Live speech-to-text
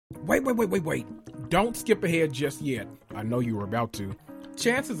Wait. Don't skip ahead just yet. I know you were about to.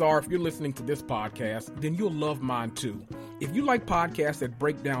 Chances are, if you're listening to this podcast, then you'll love mine too. If you like podcasts that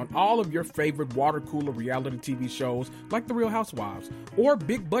break down all of your favorite water cooler reality TV shows like The Real Housewives, or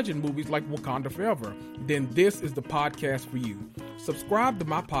big budget movies like Wakanda Forever, then this is the podcast for you. Subscribe to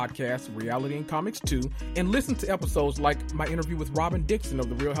my podcast, Reality and Comics 2, and listen to episodes like my interview with Robin Dixon of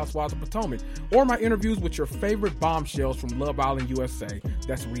The Real Housewives of Potomac, or my interviews with your favorite bombshells from Love Island, USA.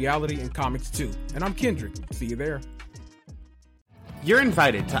 That's Reality and Comics 2. And I'm Kendrick. See you there. You're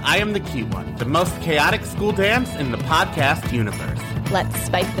invited to I Am the Cute One, the most chaotic school dance in the podcast universe. Let's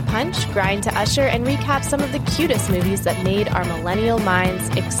spike the punch, grind to usher, and recap some of the cutest movies that made our millennial minds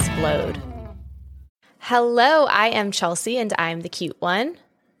explode. Hello, I am Chelsea, and I'm the cute one.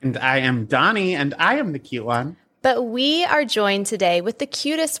 And I am Donnie, and I am the cute one. But we are joined today with the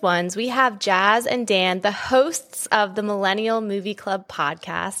cutest ones. We have Jazz and Dan, the hosts of the Millennial Movie Club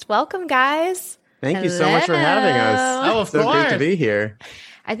podcast. Welcome, guys. Thank you so much for having us. Oh, of so course. great to be here.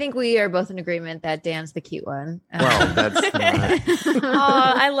 I think we are both in agreement that Dan's the cute one. Well, that's not.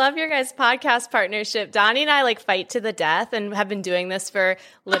 Oh, I love your guys' podcast partnership. Donnie and I fight to the death and have been doing this for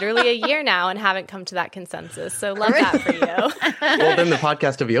literally a year now and haven't come to that consensus. So love that for you. Well, then the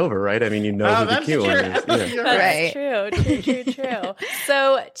podcast will be over, right? I mean, you know who the cute one is. Yeah. That's Right. true.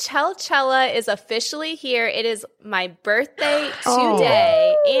 So Chelchella is officially here. It is my birthday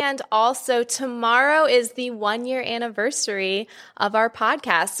today. And also tomorrow is the 1-year anniversary of our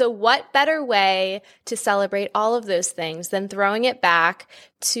podcast. So what better way to celebrate all of those things than throwing it back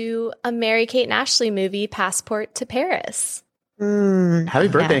to a Mary-Kate and Ashley movie, Passport to Paris? Happy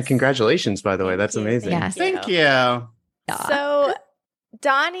birthday Yes. and congratulations, by the way. That's amazing. Yes. Thank you. Yeah. So,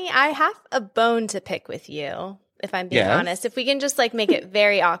 Donnie, I have a bone to pick with you, if I'm being Yes. honest. If we can just make it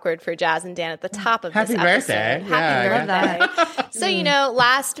very awkward for Jazz and Dan at the top of Happy this episode. birthday. Happy Yeah. birthday. So,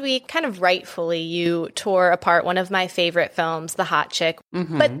 last week, kind of rightfully, you tore apart one of my favorite films, The Hot Chick.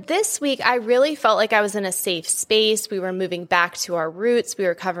 Mm-hmm. But this week, I really felt like I was in a safe space. We were moving back to our roots. We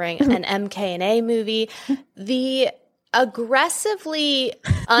were covering an MK&A movie. The aggressively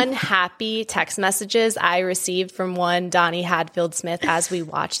unhappy text messages I received from one Donnie Hadfield Smith as we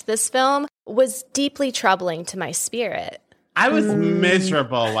watched this film was deeply troubling to my spirit. I was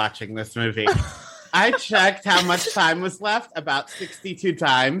miserable watching this movie. I checked how much time was left about 62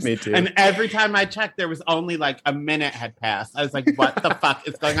 times. Me too. And every time I checked, there was only a minute had passed. I was like, what the fuck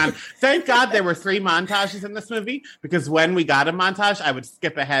is going on? Thank God there were 3 montages in this movie, because when we got a montage, I would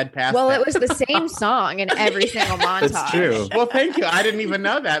skip ahead past Well, it. it was the same song in every single montage. That's true. Well, thank you. I didn't even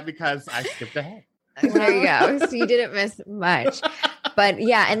know that because I skipped ahead. There you go. So you didn't miss much. But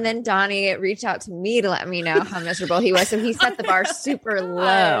yeah, and then Donnie reached out to me to let me know how miserable he was. So he set the bar super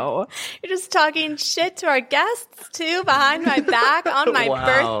low. You're just talking shit to our guests, too, behind my back on my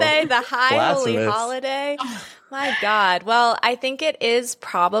Wow. birthday, the high holy Blasphemous. holiday. My God. Well, I think it is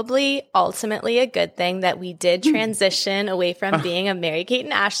probably ultimately a good thing that we did transition away from being a Mary-Kate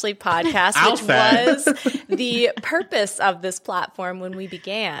and Ashley podcast, I'll which say. was the purpose of this platform when we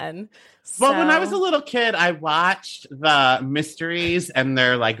began. Well, when I was So- a little kid, I watched the mysteries and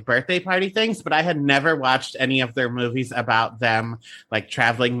their birthday party things, but I had never watched any of their movies about them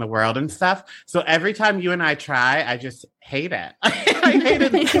traveling the world and stuff. So every time you and I try, I just hate it. I hate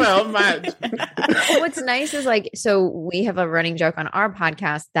it so much. What's nice is so we have a running joke on our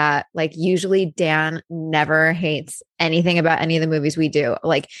podcast that usually Dan never hates anything about any of the movies we do.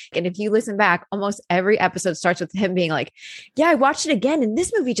 And if you listen back, almost every episode starts with him being yeah, I watched it again and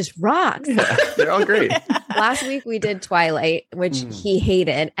this movie just rocks. Yeah, they're all great. Last week we did Twilight, which he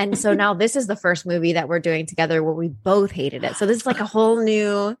hated. And so now this is the first movie that we're doing together where we both hated it. So this is a whole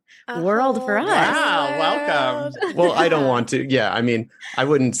new world for us. Wow, welcome. Well, I don't want to. Yeah, I mean, I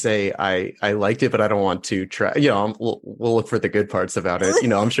wouldn't say I liked it, but I don't want to try. We'll look for the good parts about it.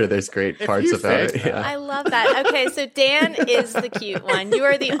 I'm sure there's great If parts you about say it. so. Yeah. I love that. Okay, so Dan is the cute one. You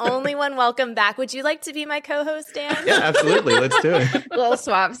are the only one. Welcome back. Would you like to be my co-host, Dan? Yeah, absolutely. Let's do it. Little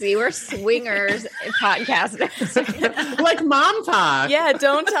swapsy. We're swingers podcasters. Like mom talk. Yeah,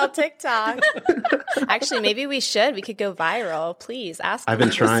 don't tell TikTok. Actually, maybe we should. We could go viral. Please ask. I've been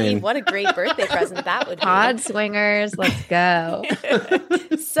people to see trying. what a great birthday present that would be. Pod swingers. Let's go.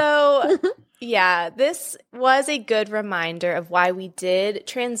 So, yeah, this was a good reminder of why we did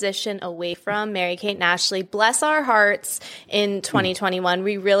transition away from Mary-Kate and Ashley. Bless our hearts in 2021.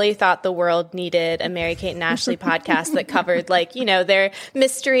 We really thought the world needed a Mary-Kate and Ashley podcast that covered, their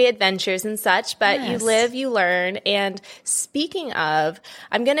mystery adventures and such. But you Yes. live, you learn. And speaking of,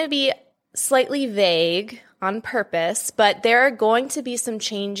 I'm going to be slightly vague on purpose, but there are going to be some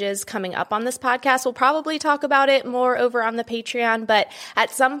changes coming up on this podcast. We'll probably talk about it more over on the Patreon, but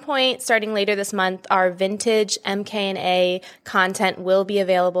at some point starting later this month, our vintage MK&A content will be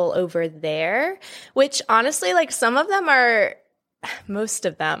available over there, which honestly, like most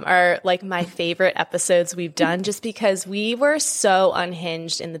of them are like my favorite episodes we've done just because we were so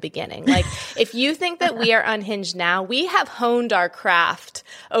unhinged in the beginning. Like if you think that we are unhinged now, we have honed our craft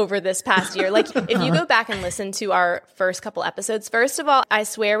over this past year. Like if you go back and listen to our first couple episodes, first of all, I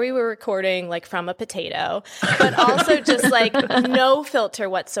swear we were recording like from a potato, but also just like no filter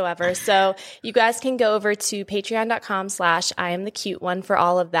whatsoever. So you guys can go over to patreon.com/IamTheCuteOne for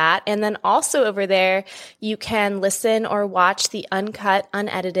all of that. And then also over there, you can listen or watch the uncut,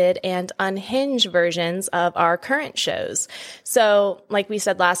 unedited, and unhinged versions of our current shows. So like we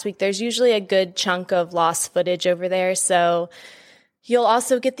said last week, there's usually a good chunk of lost footage over there. So you'll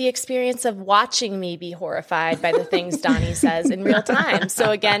also get the experience of watching me be horrified by the things Donnie says in real time.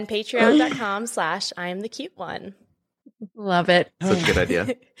 So again, patreon.com/IamTheCuteOne. Love it. Such a good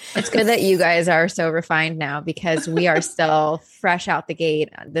idea. It's good that you guys are so refined now because we are still fresh out the gate.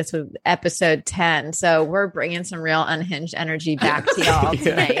 This was episode 10. So we're bringing some real unhinged energy back to y'all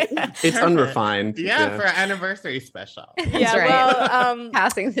tonight. It's unrefined. Yeah, for our anniversary special. Yeah, right. well,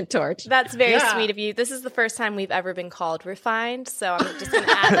 Passing the torch. that's very sweet of you. This is the first time we've ever been called refined. So I'm just going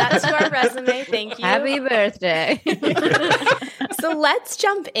to add that to our resume. Thank you. Happy birthday. So let's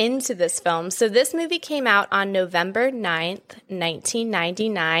jump into this film. So this movie came out on November 9th,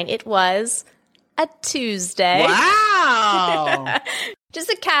 1999. It was a Tuesday. Wow.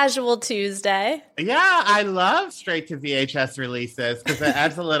 Just a casual Tuesday. Yeah, I love straight to VHS releases because it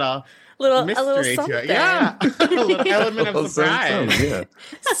adds a little something. mystery to it. Yeah, a little element of surprise. Yeah.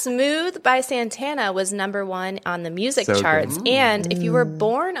 Smooth by Santana was #1 on the music So charts. good. And if you were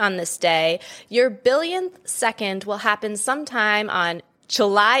born on this day, your billionth second will happen sometime on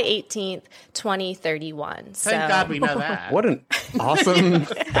July 18th, 2031. Thank God we know that. What an awesome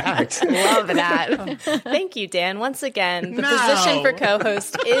fact. Love that. Thank you, Dan. Once again, the No. position for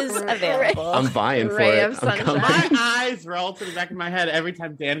co-host is available. I'm buying for Ray it. of I'm sunshine. My eyes roll to the back of my head every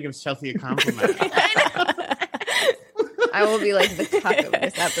time Dan gives Chelsea a compliment. I will be like the cuck of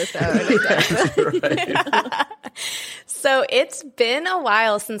this episode. Right. So it's been a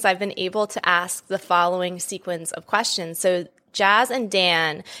while since I've been able to ask the following sequence of questions. So Jazz and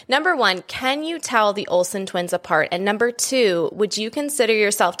Dan, #1, can you tell the Olsen twins apart? And #2, would you consider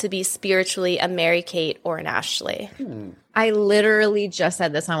yourself to be spiritually a Mary-Kate or an Ashley? I literally just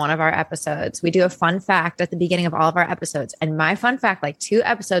said this on one of our episodes. We do a fun fact at the beginning of all of our episodes. And my fun fact, like 2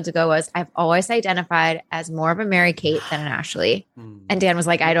 episodes ago, was I've always identified as more of a Mary-Kate than an Ashley. And Dan was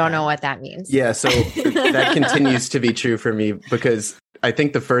like, I don't know what that means. Yeah, so that continues to be true for me because I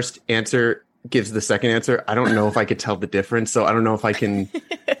think the first answer gives the second answer. I don't know if I could tell the difference. So I don't know if I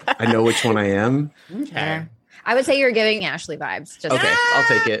know which one I am. Okay. I would say you're giving Ashley vibes. Just Okay, I'll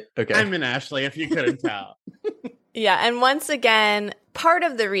take it. Okay. I'm an Ashley, if you couldn't tell. Yeah, and once again, part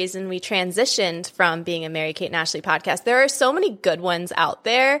of the reason we transitioned from being a Mary-Kate and Ashley podcast, there are so many good ones out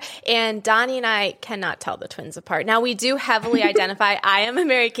there, and Donnie and I cannot tell the twins apart. Now, we do heavily identify I am a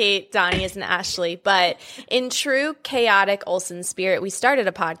Mary-Kate, Donnie is an Ashley, but in true chaotic Olsen spirit, we started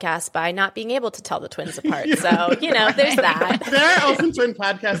a podcast by not being able to tell the twins apart. So, there's that. There are Olsen Twin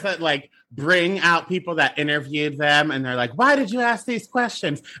podcasts that bring out people that interviewed them and they're like, why did you ask these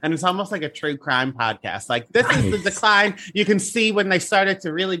questions? And it's almost like a true crime podcast. Like, this is the decline. You can see when they started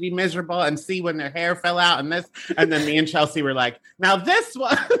to really be miserable and see when their hair fell out and this. And then me and Chelsea were like, now this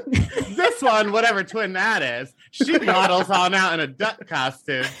one, whatever twin that is, she models on out in a duck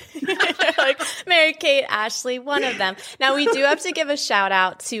costume. Like Mary-Kate, Ashley, one of them. Now, we do have to give a shout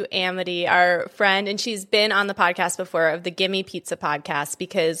out to Amity, our friend, and she's been on the podcast before, of the Gimme Pizza podcast,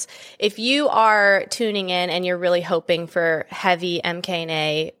 because if you are tuning in and you're really hoping for heavy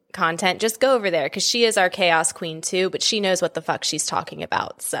MK&A content, just go over there because she is our chaos queen too, but she knows what the fuck she's talking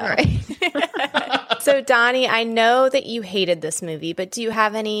about. So, Right. So Donnie, I know that you hated this movie, but do you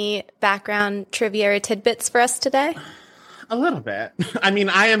have any background trivia or tidbits for us today? A little bit. I mean,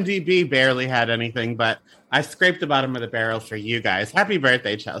 IMDb barely had anything, but I scraped the bottom of the barrel for you guys. Happy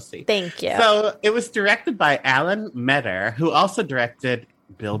birthday, Chelsea. Thank you. So it was directed by Alan Metter, who also directed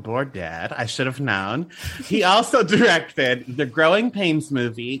Billboard Dad. I should have known. He also directed the Growing Pains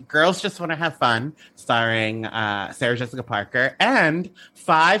movie, Girls Just Want to Have Fun, starring Sarah Jessica Parker, and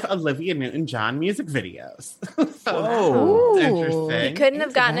 5 Olivia Newton-John music videos. So Whoa. that's He interesting. couldn't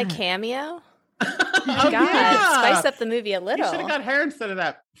have gotten a cameo? Oh, God, spice up the movie a You little. should have got her instead of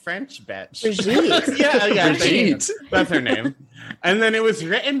that French bitch. Brigitte. yeah, Brigitte. that's her name. And then it was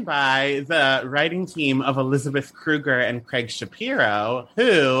written by the writing team of Elizabeth Kruger and Craig Shapiro,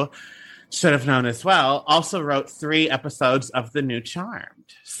 who should have known as well, also wrote 3 episodes of The New Charmed.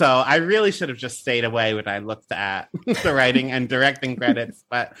 So I really should have just stayed away when I looked at the writing and directing credits,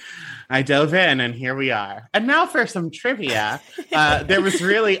 but I dove in and here we are. And now for some trivia. There was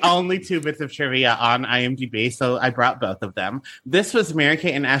really only 2 bits of trivia on IMDb, so I brought both of them. This was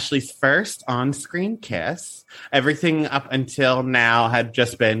Mary-Kate and Ashley's first on-screen kiss. Everything up until now had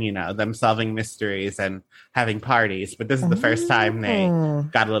just been, you know, them solving mysteries and having parties, but this is the first time they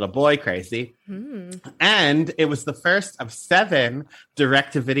got a little boy crazy. And it was the first of 7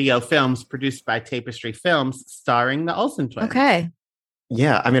 direct-to-video films produced by Tapestry Films starring the Olsen twins. Okay.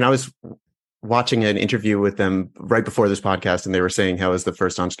 Yeah, I mean, I was watching an interview with them right before this podcast, and they were saying how it was the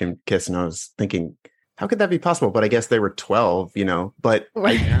first on-screen kiss, and I was thinking, how could that be possible? But I guess they were 12, you know. But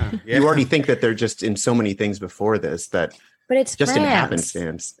you already think that they're just in so many things before this that But it's just in France.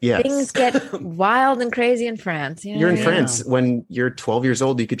 happenstance. Yes. Things get wild and crazy in France. You know? You're in France. When you're 12 years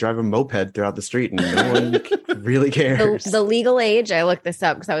old, you could drive a moped throughout the street and no one really cares. The legal age, I looked this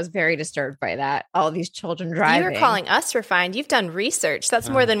up because I was very disturbed by that. All of these children driving. You were calling us refined. You've done research. That's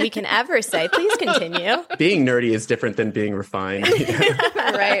more than we can ever say. Please continue. Being nerdy is different than being refined.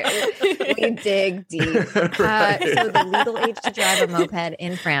 Right. We dig deep. Right. So the legal age to drive a moped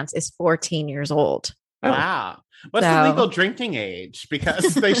in France is 14 years old. Wow. What's the legal drinking age?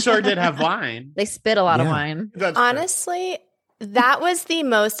 Because they sure did have wine. They spit a lot of wine. That's true. Honestly, that was the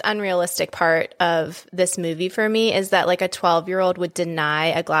most unrealistic part of this movie for me, is that like a 12-year-old would deny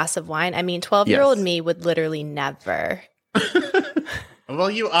a glass of wine. I mean, 12-year-old me would literally never.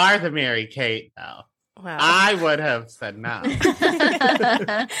 Well, you are the Mary-Kate, though. Wow. I would have said no.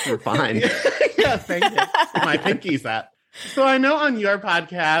 You're fine. Yeah, thank you. My pinky's up. So I know on your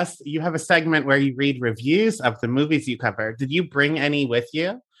podcast, you have a segment where you read reviews of the movies you cover. Did you bring any with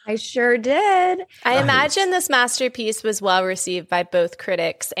you? I sure did. I imagine this masterpiece was well received by both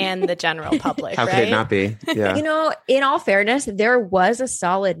critics and the general public. How right? could it not be? Yeah. You know, in all fairness, there was a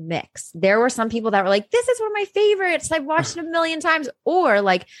solid mix. There were some people that were like, this is one of my favorites. I've watched it a million times. Or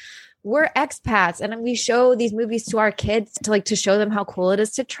like, we're expats and we show these movies to our kids to show them how cool it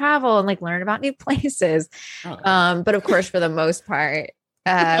is to travel and like learn about new places. Oh. But of course, for the most part,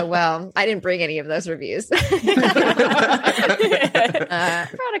 well, I didn't bring any of those reviews. Brought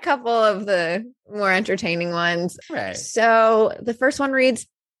a couple of the more entertaining ones. Right. So the first one reads,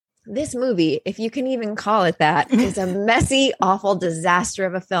 this movie, if you can even call it that, is a messy, awful disaster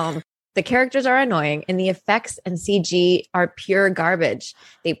of a film. The characters are annoying and the effects and CG are pure garbage.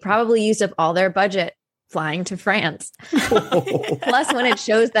 They probably used up all their budget flying to France. Plus, when it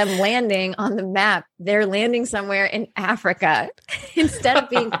shows them landing on the map, they're landing somewhere in Africa. Instead of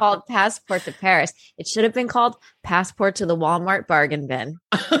being called Passport to Paris, it should have been called Passport to the Walmart bargain bin.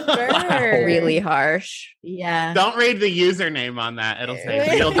 Really harsh. Yeah. Don't read the username on that. It'll say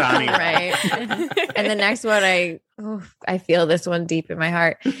Real Donnie. Right. And the next one, I feel this one deep in my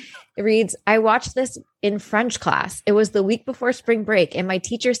heart. It reads, I watched this in French class. It was the week before spring break, and my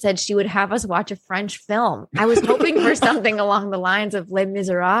teacher said she would have us watch a French film. I was hoping for something along the lines of Les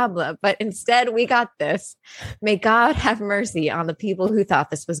Miserables, but instead we got this. May God have mercy on the people who thought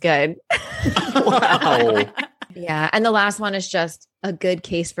this was good. Wow. Yeah. And the last one is just a good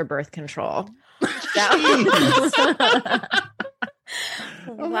case for birth control.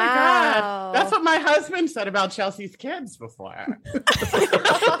 Oh my God. That's what my husband said about Chelsea's kids before.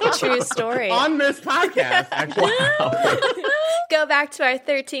 True story. On this podcast, actually. Wow. Go back to our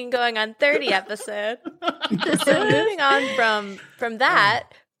 13 going on 30 episode. So moving on from that,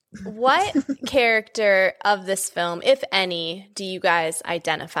 what character of this film, if any, do you guys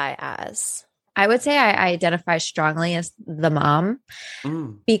identify as? I would say I identify strongly as the mom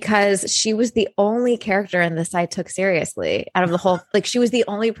because she was the only character in this I took seriously out of the whole. Like, she was the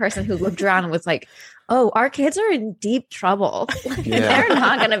only person who looked around and was like, oh, our kids are in deep trouble. They're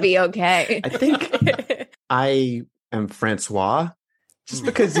not going to be okay. I think I am Francois just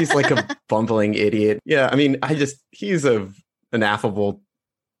because he's like a bumbling idiot. Yeah. I mean, he's an affable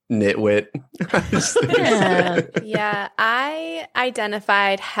nitwit. Yeah, I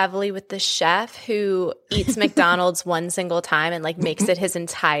identified heavily with the chef who eats McDonald's one single time and like makes it his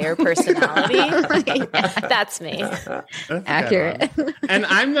entire personality. That's me. That's Accurate. And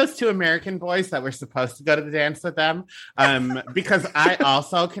I'm those 2 American boys that were supposed to go to the dance with them because I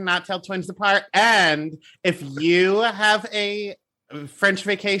also cannot tell twins apart. And if you have a French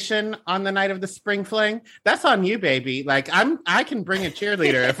Vacation on the night of the spring fling, that's on you, baby. Like I can bring a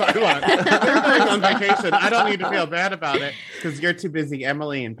cheerleader if I want. We're going on vacation. I don't need to feel bad about it because you're too busy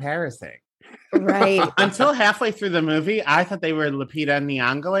Emily in Parising. Right. Until halfway through the movie, I thought they were Lupita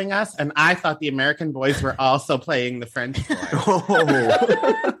Nyong'oing us, and I thought the American boys were also playing the French boys.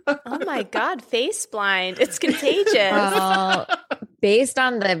 Oh my God, face blind. It's contagious. Based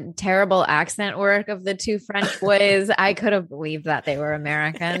on the terrible accent work of the two French boys, I could have believed that they were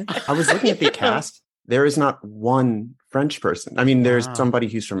American. I was looking at the cast. There is not one French person. I mean, there's somebody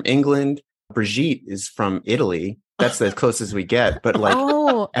who's from England. Brigitte is from Italy. That's the closest we get. But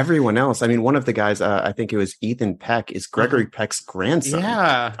like everyone else, I mean, one of the guys, I think it was Ethan Peck, is Gregory Peck's grandson.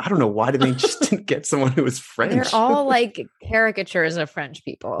 Yeah. I don't know why did they just didn't get someone who was French. They're all like caricatures of French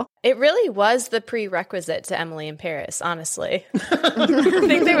people. It really was the prerequisite to Emily in Paris, honestly. I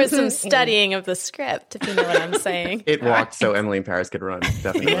think there was some studying of the script, if you know what I'm saying. It walked so Emily in Paris could run,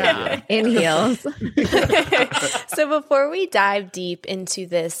 definitely. Yeah. In heels. So before we dive deep into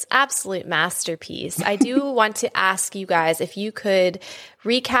this absolute masterpiece, I do want to ask you guys if you could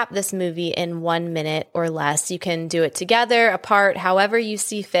recap this movie in 1 minute or less. You can do it together, apart, however you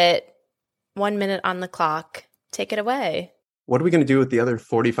see fit. 1 minute on the clock. Take it away. What are we going to do with the other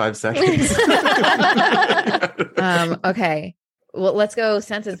 45 seconds? Okay. Well, let's go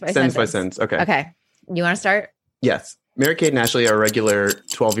sentence by Sentence sentence. by sentence. Okay. Okay. You want to start? Yes. Mary-Kate and Ashley are regular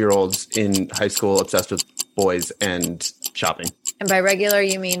 12-year-olds in high school obsessed with boys and shopping. And by regular,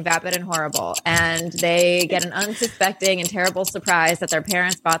 you mean vapid and horrible. And they get an unsuspecting and terrible surprise that their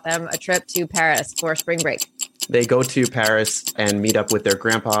parents bought them a trip to Paris for spring break. They go to Paris and meet up with their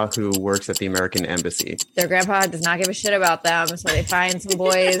grandpa, who works at the American Embassy. Their grandpa does not give a shit about them, so they find some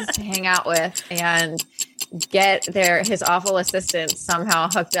boys to hang out with and get his awful assistant somehow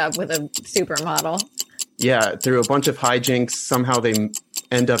hooked up with a supermodel. Yeah, through a bunch of hijinks, somehow they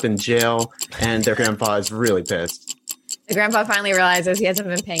end up in jail, and their grandpa is really pissed. The grandpa finally realizes he hasn't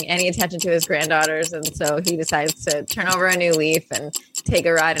been paying any attention to his granddaughters, and so he decides to turn over a new leaf and take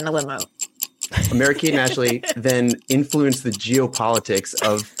a ride in a limo. Mary-Kate and Ashley then influence the geopolitics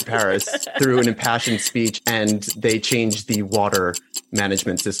of Paris through an impassioned speech, and they change the water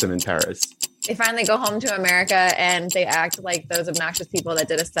management system in Paris. They finally go home to America, and they act like those obnoxious people that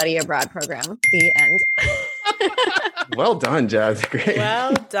did a study abroad program. The end. Well done, Jazz. Great.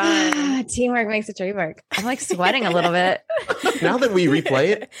 Well done. Teamwork makes the dream work. I'm like sweating a little bit. Now that we replay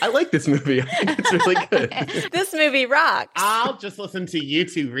it, I like this movie. I think it's really good. This movie rocks. I'll just listen to you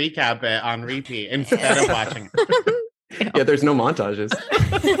two recap it on repeat instead of watching it. Yeah, there's no montages.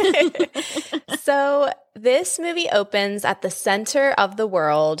 So this movie opens at the center of the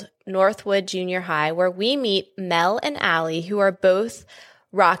world, Northwood Junior High, where we meet Mel and Allie, who are both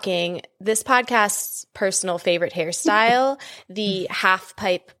rocking this podcast's personal favorite hairstyle, the half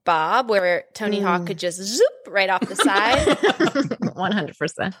pipe bob, where Tony Hawk could just zoop right off the side.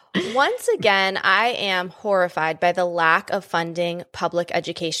 100%. Once again, I am horrified by the lack of funding public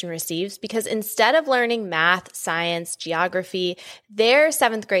education receives, because instead of learning math, science, geography, their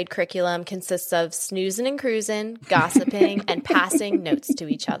 7th grade curriculum consists of snoozing and cruising, gossiping, and passing notes to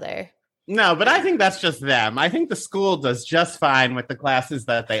each other. No, but I think that's just them. I think the school does just fine with the classes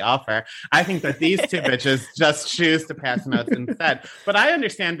that they offer. I think that these two bitches just choose to pass notes instead. But I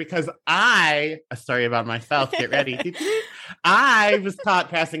understand, because a story about myself, get ready. I was taught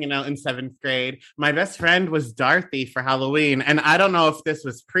passing a note in 7th grade. My best friend was Dorothy for Halloween. And I don't know if this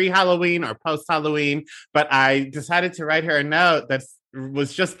was pre-Halloween or post-Halloween, but I decided to write her a note that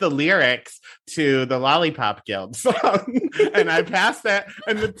was just the lyrics to the Lollipop Guild song. And I passed that,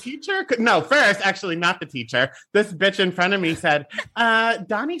 and the teacher actually not the teacher. This bitch in front of me said,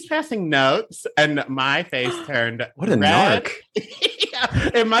 Donnie's passing notes. And my face turned What a red. narc. Yeah,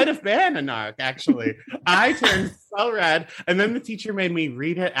 it might have been a narc, actually. I turned so red, and then the teacher made me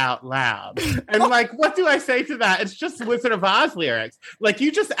read it out loud. And like, what do I say to that? It's just Wizard of Oz lyrics. Like,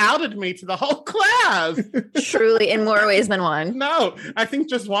 you just outed me to the whole class. Truly, in more ways than one. No, I think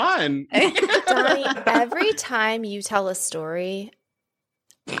just one. Donnie, every time you tell a story,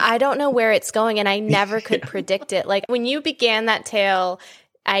 I don't know where it's going, and I never could predict it. Like, when you began that tale,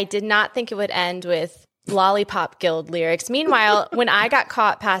 I did not think it would end with Lollipop Guild lyrics. Meanwhile, when I got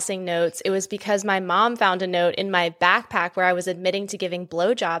caught passing notes, it was because my mom found a note in my backpack where I was admitting to giving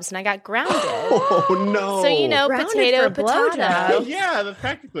blowjobs, and I got grounded. Oh, no. So, you know, Grounded potato, for blowjobs. potato. Yeah, that's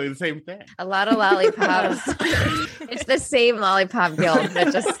practically the same thing. A lot of lollipops. It's the same Lollipop Guild,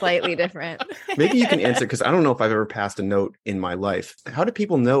 but just slightly different. Maybe you can answer, because I don't know if I've ever passed a note in my life. How do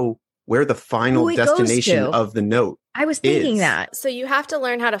people know where the final Who it goes destination to? of the note I was thinking is? that. So you have to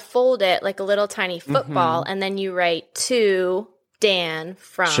learn how to fold it like a little tiny football, and then you write to Dan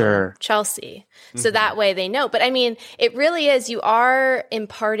from Chelsea. So that way they know. But I mean, it really is, you are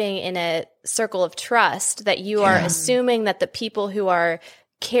imparting in a circle of trust that you are assuming that the people who are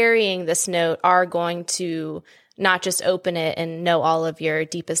carrying this note are going to not just open it and know all of your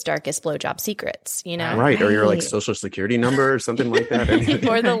deepest, darkest blowjob secrets, you know? Right. Or your like social security number or something like that.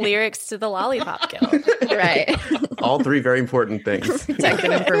 Or the lyrics to the Lollipop Guild. Right. All three very important things.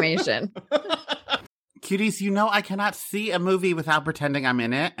 Protected information. Cuties, you know I cannot see a movie without pretending I'm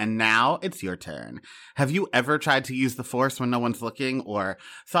in it, and now it's your turn. Have you ever tried to use the Force when no one's looking, or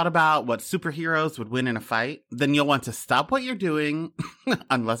thought about what superheroes would win in a fight? Then you'll want to stop what you're doing,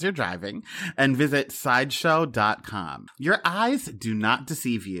 unless you're driving, and visit Sideshow.com. Your eyes do not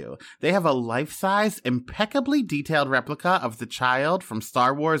deceive you. They have a life-size, impeccably detailed replica of the child from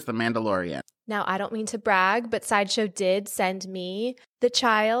Star Wars The Mandalorian. Now, I don't mean to brag, but Sideshow did send me the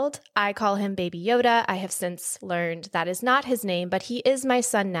child. I call him Baby Yoda. I have since learned that is not his name, but he is my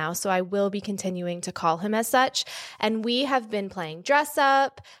son now, so I will be continuing to call him as such. And we have been playing dress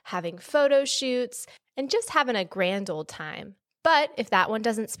up, having photo shoots, and just having a grand old time. But if that one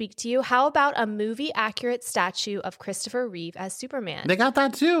doesn't speak to you, how about a movie-accurate statue of Christopher Reeve as Superman? They got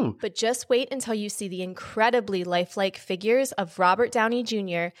that too. But just wait until you see the incredibly lifelike figures of Robert Downey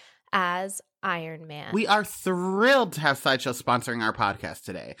Jr. as Iron Man. We are thrilled to have Sideshow sponsoring our podcast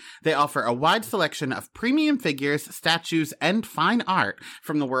today. They offer a wide selection of premium figures, statues, and fine art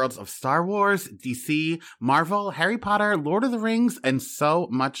from the worlds of Star Wars, DC, Marvel, Harry Potter, Lord of the Rings, and so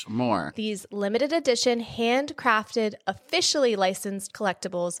much more. These limited edition, handcrafted, officially licensed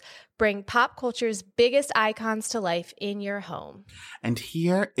collectibles bring pop culture's biggest icons to life in your home. And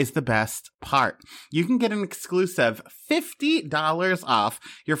here is the best part. You can get an exclusive $50 off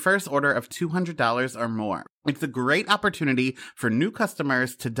your first order of $200 or more. It's a great opportunity for new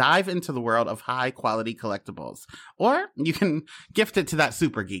customers to dive into the world of high-quality collectibles. Or you can gift it to that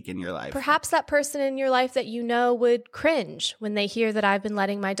super geek in your life. Perhaps that person in your life that you know would cringe when they hear that I've been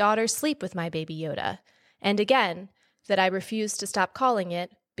letting my daughter sleep with my Baby Yoda. And again, that I refuse to stop calling it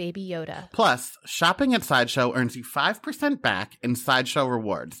Baby Yoda. Plus, shopping at Sideshow earns you 5% back in Sideshow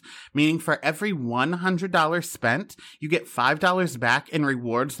rewards, meaning for every $100 spent, you get $5 back in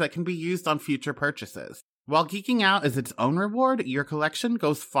rewards that can be used on future purchases. While geeking out is its own reward, your collection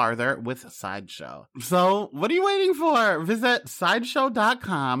goes farther with Sideshow. So, what are you waiting for? Visit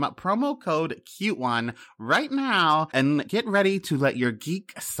Sideshow.com, promo code CUTE1 right now, and get ready to let your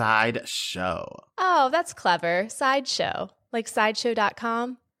geek side show. Oh, that's clever. Sideshow. Like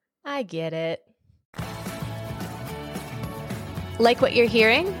Sideshow.com? I get it. Like what you're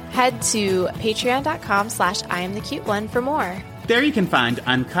hearing? Head to patreon.com/IamTheCuteOne for more. There you can find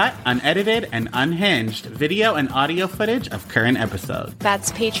uncut, unedited, and unhinged video and audio footage of current episodes.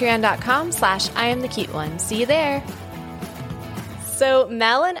 That's patreon.com/IamTheCuteOne. See you there. So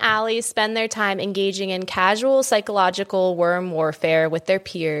Mel and Allie spend their time engaging in casual psychological worm warfare with their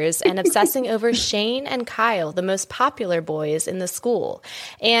peers and obsessing over Shane and Kyle, the most popular boys in the school.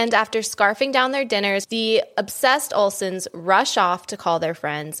 And after scarfing down their dinners, the obsessed Olsens rush off to call their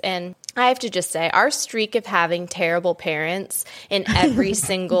friends. And I have to just say, our streak of having terrible parents in every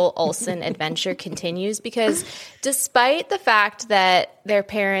single Olsen adventure continues, because despite the fact that their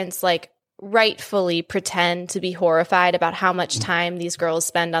parents, rightfully pretend to be horrified about how much time these girls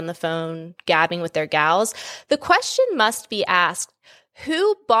spend on the phone gabbing with their gals, the question must be asked,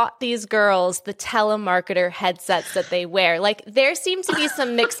 who bought these girls the telemarketer headsets that they wear? There seem to be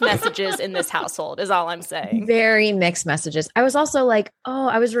some mixed messages in this household, is all I'm saying. Very mixed messages. I was also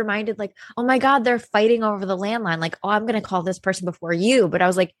I was reminded oh my God, they're fighting over the landline. I'm going to call this person before you. But I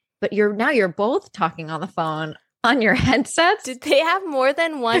was but you're both talking on the phone on your headsets? Did they have more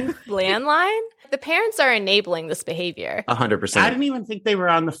than one landline? The parents are enabling this behavior. 100%. I didn't even think they were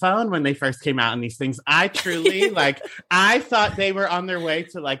on the phone when they first came out in these things. I truly, I thought they were on their way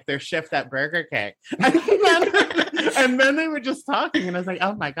to, their shift at Burger King. And then they were just talking, and I was like,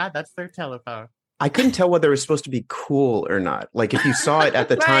 oh my God, that's their telephone. I couldn't tell whether it was supposed to be cool or not. If you saw it at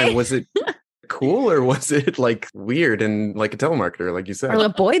the time, was it cool or was it weird and a telemarketer, like you said? Or a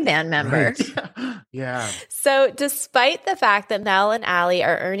boy band member. Right. Yeah. So despite the fact that Mel and Allie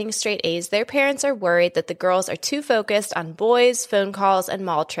are earning straight A's, their parents are worried that the girls are too focused on boys, phone calls, and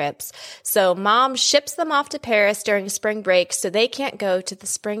mall trips. So mom ships them off to Paris during spring break so they can't go to the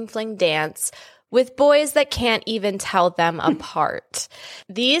spring fling dance with boys that can't even tell them apart.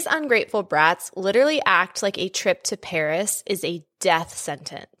 These ungrateful brats literally act like a trip to Paris is a death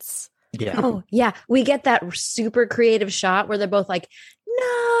sentence. Yeah. Oh, yeah. We get that super creative shot where they're both no.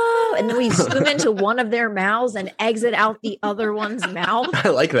 And then we zoom into one of their mouths and exit out the other one's mouth. I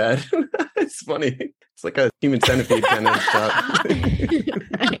like that. It's funny. It's like a human centipede kind of shot.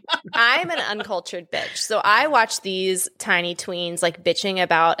 I'm an uncultured bitch. So I watch these tiny tweens like bitching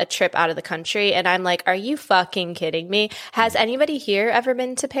about a trip out of the country. And I'm like, are you fucking kidding me? Has anybody here ever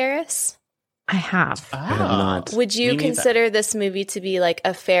been to Paris? I have. Oh. I have not. Would you consider this movie to be like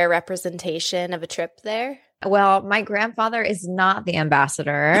a fair representation of a trip there? Well, my grandfather is not the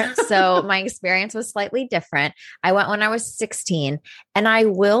ambassador. So my experience was slightly different. I went when I was 16. And I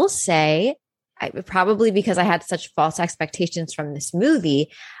will say, probably because I had such false expectations from this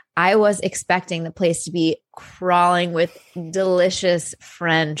movie, I was expecting the place to be crawling with delicious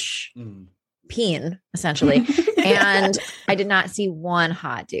French peen, essentially. And I did not see one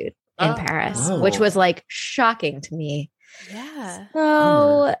hot dude in Paris, which was like shocking to me. Yeah.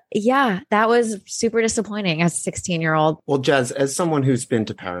 So yeah, that was super disappointing as a 16-year-old. Well, Jazz, as someone who's been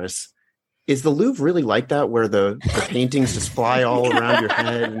to Paris, is the Louvre really like that, where the paintings just fly all around your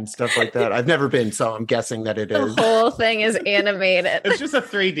head and stuff like that? I've never been, so I'm guessing that it is. The whole thing is animated. It's just a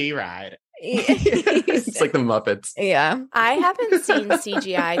 3D ride. It's like the Muppets. Yeah. I haven't seen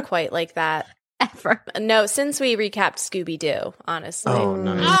CGI quite like that. Ever. No, since we recapped Scooby-Doo, honestly. Oh,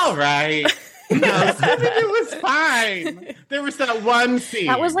 nice. All right. No, it was fine. There was that one scene.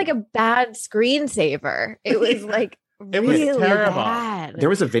 That was like a bad screensaver. It was like It was really terrible. bad. There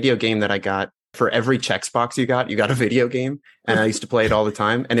was a video game that I got. For every checks box you got a video game. And I used to play it all the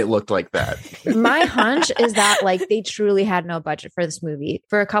time. And it looked like that. My hunch is that like they truly had no budget for this movie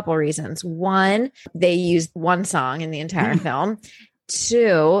for a couple reasons. One, they used one song in the entire film.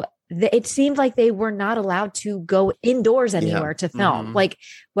 Two, it seemed like they were not allowed to go indoors anywhere to film. Like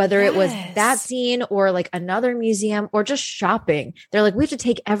whether it was that scene or like another museum or just shopping, they're like, we have to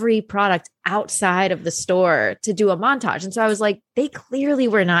take every product outside of the store to do a montage. And so I was like, they clearly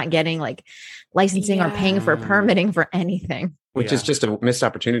were not getting like licensing or paying for permitting for anything. Which is just a missed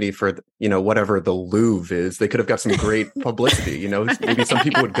opportunity for, whatever the Louvre is. They could have got some great publicity, maybe some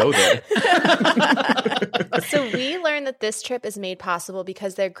people would go there. So we learned that this trip is made possible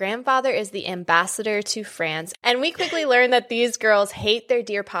because their grandfather is the ambassador to France. And we quickly learned that these girls hate their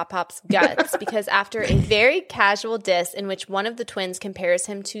dear Pop-Pop's guts because after a very casual diss in which one of the twins compares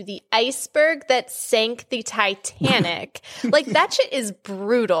him to the iceberg that sank the Titanic, like that shit is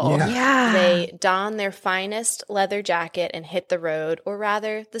brutal. Yeah. They don their finest leather jacket and hit the road, or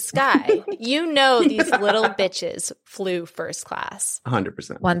rather the sky. These little bitches flew first class.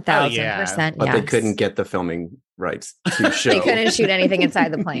 100%. 1000%. But yes. they couldn't get the filming rights to show. They couldn't shoot anything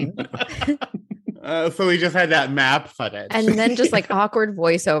inside the plane. So we just had that map footage. And then just like awkward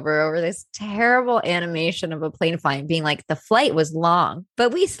voiceover over this terrible animation of a plane flying, being like, the flight was long,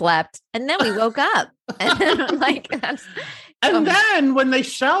 but we slept and then we woke up. And then I'm like, then when they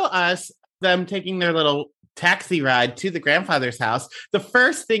show us them taking their little taxi ride to the grandfather's house, the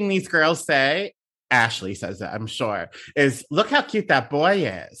first thing these girls say, Ashley says it, I'm sure, is look how cute that boy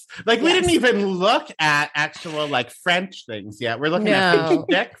is. Like, we didn't even look at actual like French things yet. We're looking at his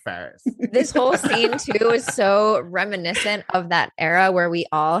dick first. This whole scene too is so reminiscent of that era where we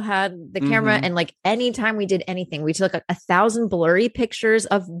all had the camera and like anytime we did anything, we took 1,000 blurry pictures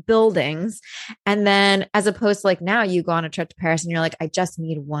of buildings. And then as opposed to like now you go on a trip to Paris and you're like, I just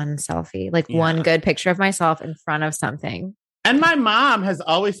need one selfie, like one good picture of myself in front of something. And my mom has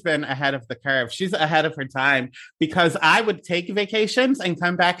always been ahead of the curve. She's ahead of her time because I would take vacations and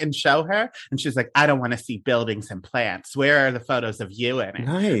come back and show her. And she's like, I don't want to see buildings and plants. Where are the photos of you in it?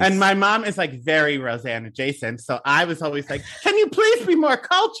 Nice. And my mom is like very Roseanne adjacent. So I was always like, can you please be more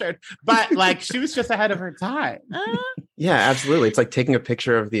cultured? But like, she was just ahead of her time. Yeah, absolutely. It's like taking a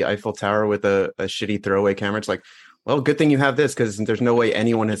picture of the Eiffel Tower with a shitty throwaway camera. It's like, well, good thing you have this because there's no way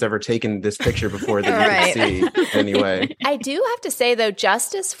anyone has ever taken this picture before that you can see anyway. I do have to say, though,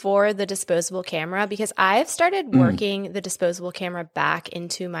 justice for the disposable camera, because I've started working the disposable camera back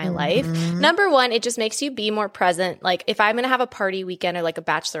into my life. Number one, it just makes you be more present. Like if I'm going to have a party weekend or like a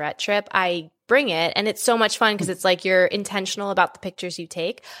bachelorette trip, I bring it. And it's so much fun because it's like you're intentional about the pictures you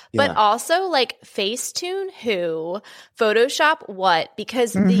take, but also like Facetune who, Photoshop what,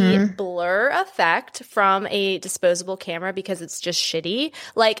 because the blur effect from a disposable camera, because it's just shitty,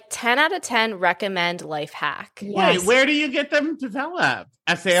 like 10 out of 10 recommend life hack. Yes. Wait, where do you get them developed?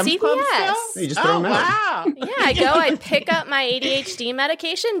 At Sam's Club still? You just throw them out. Wow. Yeah, I pick up my ADHD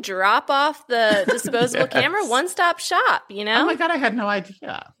medication, drop off the disposable camera, one-stop shop, Oh my God, I had no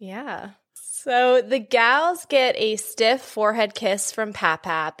idea. Yeah. So the gals get a stiff forehead kiss from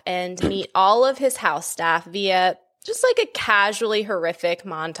Pap and meet all of his house staff via just like a casually horrific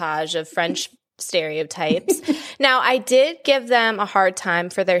montage of French stereotypes. Now, I did give them a hard time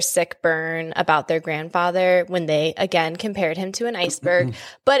for their sick burn about their grandfather when they, again, compared him to an iceberg.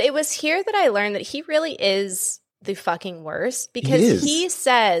 But it was here that I learned that he really is the fucking worst, because he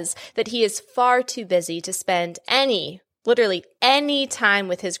says that he is far too busy to spend literally any time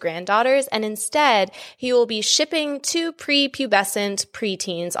with his granddaughters, and instead he will be shipping 2 prepubescent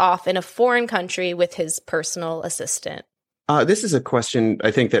preteens off in a foreign country with his personal assistant. This is a question,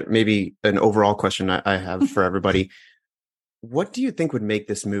 I think that maybe an overall question I have for everybody. What do you think would make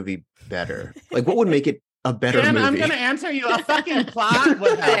this movie better? Like, what would make it a better movie? I'm going to answer you. A fucking plot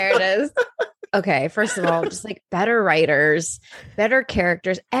would help. There it is. Okay, first of all, just like better writers, better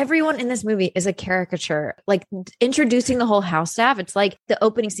characters. Everyone in this movie is a caricature. Like introducing the whole house staff, it's like the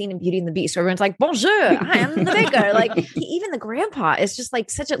opening scene in Beauty and the Beast. So everyone's like, "Bonjour, I am the baker." Like even the grandpa is just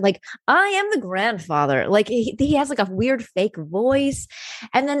like such a like, "I am the grandfather." Like he has like a weird fake voice,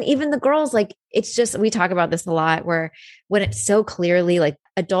 and then even the girls, like it's just, we talk about this a lot, where when it's so clearly like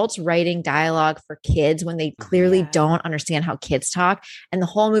adults writing dialogue for kids when they clearly don't understand how kids talk. And the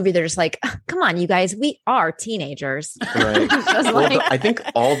whole movie, they're just like, come on, you guys, we are teenagers. Right. I think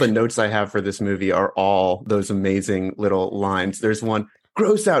all the notes I have for this movie are all those amazing little lines. There's one,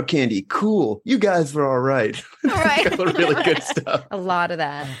 gross out candy, cool, you guys were all right. Right. Really good stuff. A lot of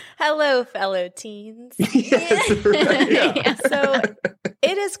that. Hello, fellow teens. Yes, right, yeah. So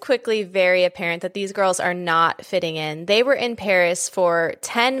it is quickly very apparent that these girls are not fitting in. They were in Paris for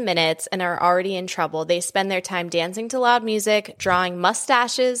 10 minutes and are already in trouble. They spend their time dancing to loud music, drawing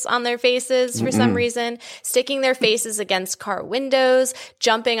mustaches on their faces for some reason, sticking their faces against car windows,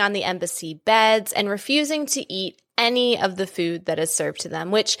 jumping on the embassy beds, and refusing to eat any of the food that is served to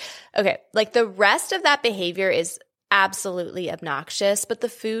them, which, okay, like the rest of that behavior is absolutely obnoxious, but the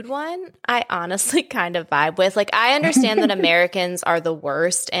food one, I honestly kind of vibe with. Like, I understand that Americans are the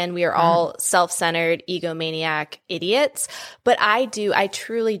worst and we are all self-centered, egomaniac idiots, but I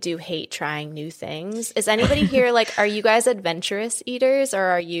truly do hate trying new things. Is anybody here like, are you guys adventurous eaters or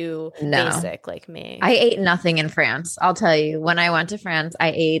are you basic like me? I ate nothing in France. I'll tell you, when I went to France,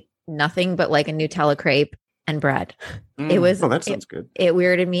 I ate nothing but like a Nutella crepe and bread. It was, that sounds good. It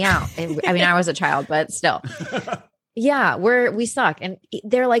weirded me out. I mean, I was a child, but still. Yeah, we suck. And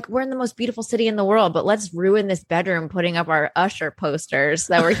they're like, we're in the most beautiful city in the world, but let's ruin this bedroom putting up our Usher posters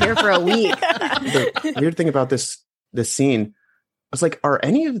that we're here for a week. The weird thing about this scene, I was like, are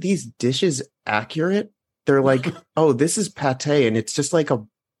any of these dishes accurate? They're like, oh, this is pate, and it's just like a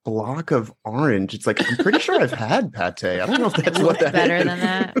block of orange. It's like, I'm pretty sure I've had pate. I don't know if that's what that better is. than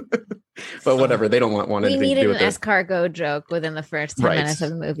that. But whatever, they don't want anything to do with it. We needed an escargot joke within the first 10 minutes of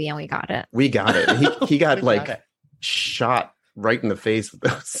the movie, and we got it. We got it. He got shot right in the face with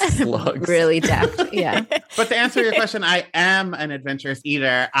those slugs. Really deft. Yeah. But to answer your question, I am an adventurous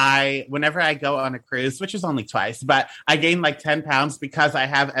eater. Whenever I go on a cruise, which is only twice, but I gain like 10 pounds because I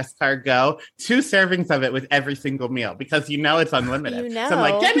have escargot, 2 servings of it with every single meal because it's unlimited. So I'm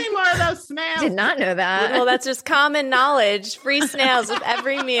like, give me more of those snails. Did not know that. Well, that's just common knowledge. Free snails with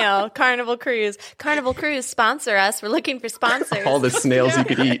every meal. Carnival Cruise. Carnival Cruise, sponsor us. We're looking for sponsors. All the snails you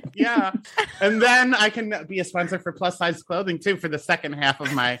could eat. Yeah. And then I can be a sponsor for plus size clothing too for the second half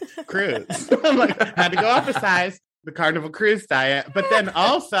of my cruise. I'm like, I had to go up a size, the Carnival Cruise diet. But then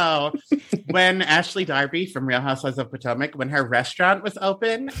also when Ashley Darby from Real Housewives of Potomac, when her restaurant was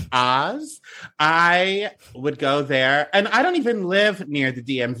open, Oz, I would go there. And I don't even live near the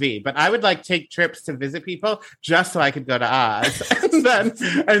DMV, but I would like take trips to visit people just so I could go to Oz.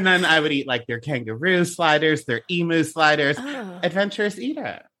 and then I would eat like their kangaroo sliders, their emu sliders. Adventurous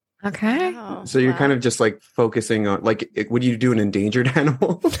eater. Okay. Wow. So you're kind of just like focusing on, like, would you do an endangered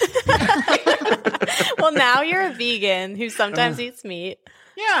animal? Well, now you're a vegan who sometimes eats meat.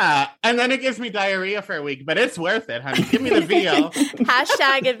 Yeah. And then it gives me diarrhea for a week, but it's worth it, honey. Give me the veal.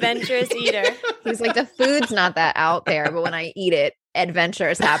 Hashtag adventurous eater. He's like, the food's not that out there, but when I eat it,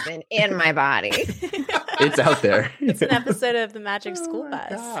 adventures happen in my body. It's out there. It's an episode of the Magic School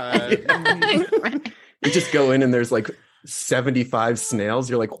Bus. You just go in and there's like 75 snails.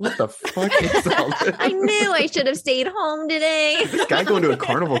 You're like, what the fuck is all this? I knew I should have stayed home today. This guy going to a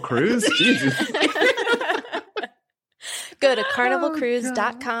Carnival Cruise? Jesus. Go to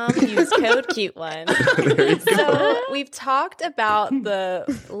carnivalcruise.com, use code CUTE1. So we've talked about the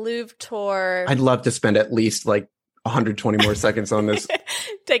Louvre tour. I'd love to spend at least like 120 more seconds on this.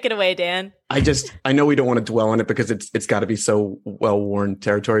 Take it away, Dan. I know we don't want to dwell on it because it's got to be so well-worn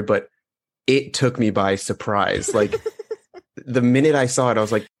territory, but it took me by surprise. Like the minute I saw it, I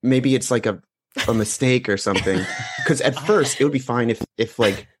was like, maybe it's like a mistake or something. Because at first it would be fine if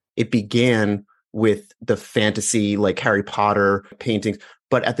like it began with the fantasy, like Harry Potter paintings.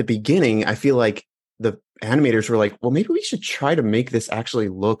 But at the beginning, I feel like the animators were like, well, maybe we should try to make this actually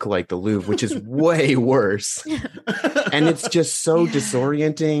look like the Louvre, which is way worse. And it's just so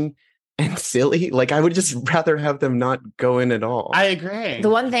disorienting and silly. Like, I would just rather have them not go in at all. I agree. The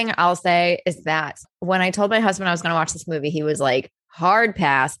one thing I'll say is that when I told my husband I was going to watch this movie, he was like, hard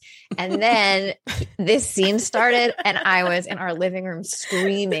pass. And then this scene started and I was in our living room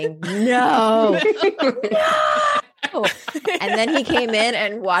screaming, no. And then he came in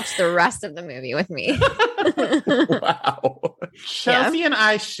and watched the rest of the movie with me. Wow. Chelsea and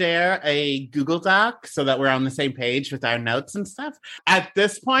I share a Google Doc so that we're on the same page with our notes and stuff. At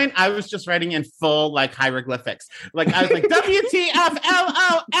this point, I was just writing in full like hieroglyphics. Like I was like,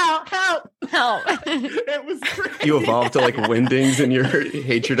 WTFLOL, help. Help. It was crazy. You evolved to like Windings in your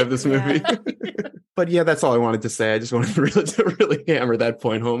hatred of this movie. But yeah, that's all I wanted to say. I just wanted to really hammer that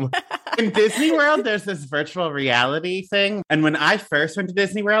point home. In Disney World, there's this virtual reality thing. And when I first went to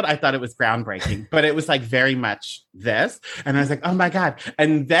Disney World, I thought it was groundbreaking, but it was like very much this. And I was like, oh my God.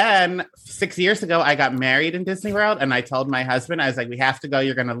 And then 6 years ago, I got married in Disney World. And I told my husband, I was like, we have to go.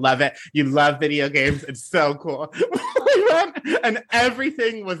 You're going to love it. You love video games. It's so cool. We went, and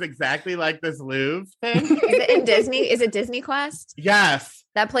everything was exactly like this Louvre thing. Is it in Disney? Is it Disney Quest? Yes.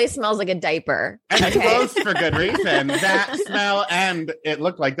 That place smells like a diaper. And it closed for good reason. That smell, and it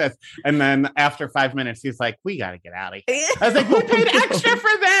looked like this. And then after 5 minutes, he's like, we got to get out of here. I was like, we paid extra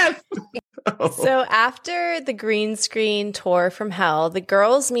for this. So after the green screen tour from hell, the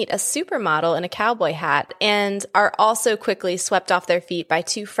girls meet a supermodel in a cowboy hat and are also quickly swept off their feet by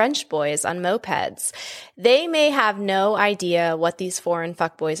two French boys on mopeds. They may have no idea what these foreign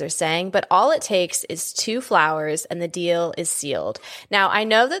fuckboys are saying, but all it takes is 2 flowers and the deal is sealed. Now, I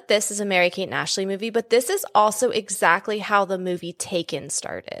know that this is a Mary-Kate and Ashley movie, but this is also exactly how the movie Taken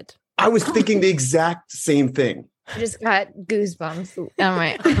started. I was thinking the exact same thing. I just got goosebumps. Oh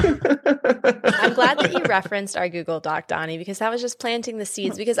my. I'm glad that you referenced our Google Doc, Donnie, because that was just planting the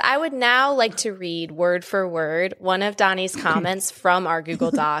seeds. Because I would now like to read word for word one of Donnie's comments from our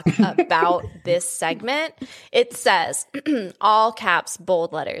Google Doc about this segment. It says, all caps,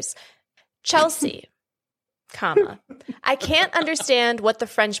 bold letters, Chelsea, comma, I can't understand what the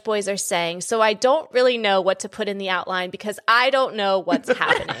French boys are saying, so I don't really know what to put in the outline because I don't know what's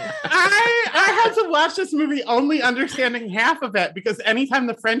happening. I had to watch this movie only understanding half of it because anytime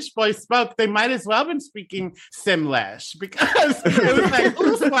the French boys spoke, they might as well have been speaking Simlish because it was like,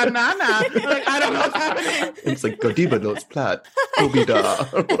 oos, banana. Like, I don't know what's happening. It's like Godiba notes plat,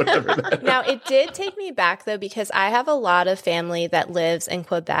 Obida, or whatever that is. Now, it did take me back, though, because I have a lot of family that lives in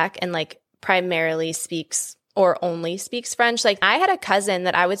Quebec and like primarily speaks or only speaks French. Like I had a cousin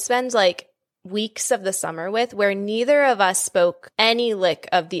that I would spend like weeks of the summer with where neither of us spoke any lick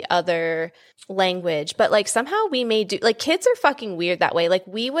of the other language, but like somehow we made do. Like kids are fucking weird that way. Like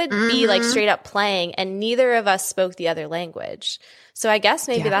we would be like straight up playing and neither of us spoke the other language. So I guess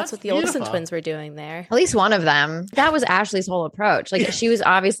maybe that's what the Olsen twins were doing there. At least one of them. That was Ashley's whole approach. Like she was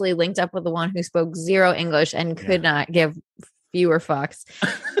obviously linked up with the one who spoke 0 English and could not give fewer fucks.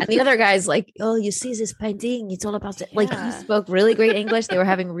 And the other guy's like, oh, you see this painting? It's all about it. Like he spoke really great English. They were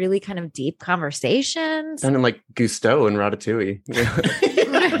having really kind of deep conversations. And then like Gusteau and Ratatouille.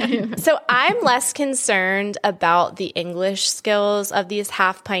 Yeah. So I'm less concerned about the English skills of these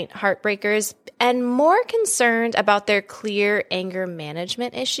half-pint heartbreakers and more concerned about their clear anger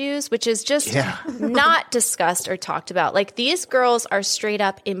management issues, which is just not discussed or talked about. Like these girls are straight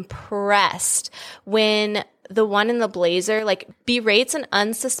up impressed when the one in the blazer like berates an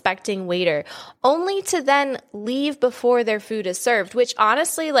unsuspecting waiter only to then leave before their food is served, which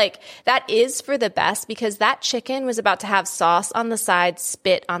honestly, like that is for the best because that chicken was about to have sauce on the side,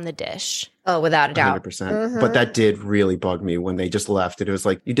 spit on the dish. Oh, without a doubt. 100%. Mm-hmm. But that did really bug me when they just left. It was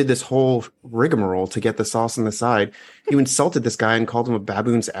like, you did this whole rigmarole to get the sauce on the side. You insulted this guy and called him a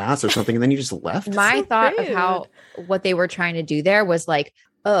baboon's ass or something, and then you just left. My thought of how what they were trying to do there was like,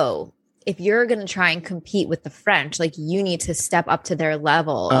 oh, if you're going to try and compete with the French, like you need to step up to their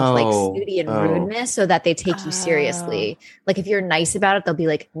level of like snooty and rudeness so that they take you seriously. Like if you're nice about it, they'll be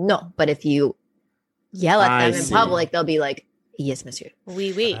like, no. But if you yell at them in public, they'll be like, yes, monsieur.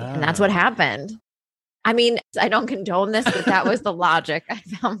 Oui, oui. And that's what happened. I mean, I don't condone this, but that was the logic I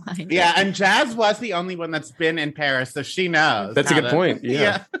found mine. Yeah, and Jazz was the only one that's been in Paris, so she knows. That's a good point.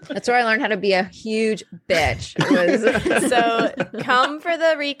 Yeah. That's where I learned how to be a huge bitch. So come for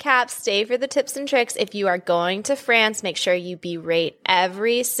the recap, stay for the tips and tricks. If you are going to France, make sure you berate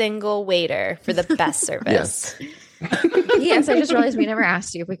every single waiter for the best service. Yes. Yes, I just realized we never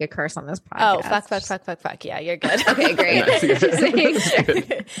asked you if we could curse on this podcast. Oh, fuck. Yeah, you're good. Okay, great.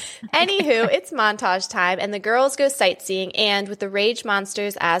 Anyway, Anywho, it's montage time, and the girls go sightseeing, and with the rage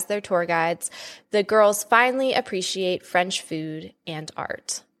monsters as their tour guides, the girls finally appreciate French food and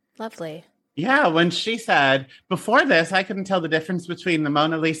art. Lovely. Yeah, when she said, before this, I couldn't tell the difference between the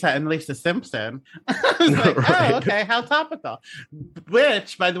Mona Lisa and Lisa Simpson. I was like, Right. oh, okay, how topical.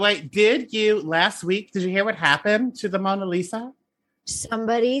 Which, by the way, last week, did you hear what happened to the Mona Lisa?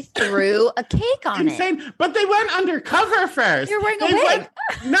 Somebody threw a cake on it. Insane. But they went undercover first. You're wearing a They wig. went-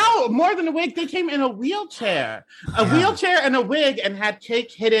 no, more than a wig. They came in a wheelchair. A wheelchair and a wig, and had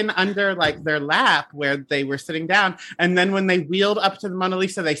cake hidden under like their lap where they were sitting down. And then when they wheeled up to the Mona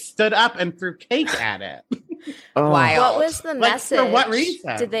Lisa, they stood up and threw cake at it. Oh. Wild. What was the Like, message? for what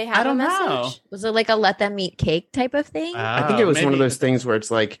reason? Did they have I don't a message? know. Was it like a let them eat cake type of thing? I think it was one of those things where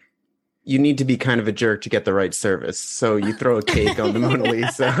it's like, you need to be kind of a jerk to get the right service. So you throw a cake on the Mona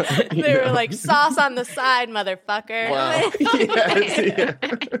Lisa. you They were know? like, sauce on the side, motherfucker. Wow. Yes,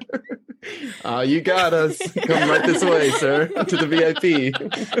 yeah. You got us. Come right this way, sir, to the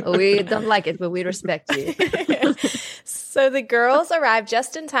VIP. We don't like it, but we respect you. So the girls arrive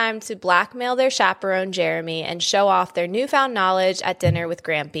just in time to blackmail their chaperone, Jeremy, and show off their newfound knowledge at dinner with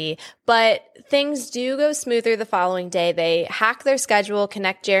Grampy. But things do go smoother the following day. They hack their schedule,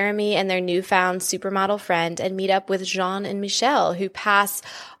 connect Jeremy and their newfound supermodel friend, and meet up with Jean and Michelle, who pass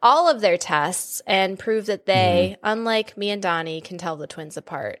all of their tests and prove that they, unlike me and Donnie, can tell the twins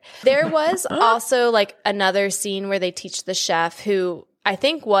apart. There was also like another scene where they teach the chef, who I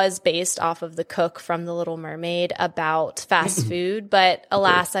think was based off of the cook from The Little Mermaid, about fast food. But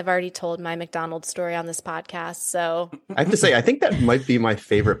alas, I've already told my McDonald's story on this podcast. So I have to say, I think that might be my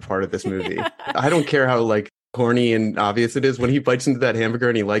favorite part of this movie. I don't care how like corny and obvious it is. When he bites into that hamburger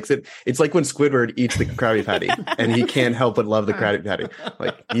and he likes it, it's like when Squidward eats the Krabby Patty and he can't help but love the Krabby Patty.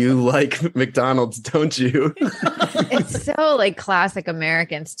 Like, you like McDonald's, don't you? It's so like classic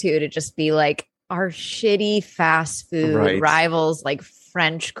Americans too, to just be like, our shitty fast food Right. rivals like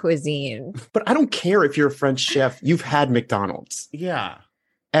French cuisine. But I don't care if you're a French chef. You've had McDonald's. Yeah,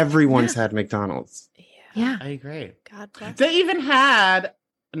 Everyone's had McDonald's. Yeah. I agree. God bless. They even had,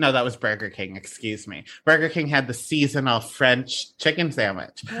 no, that was Burger King, excuse me. Burger King had the seasonal French chicken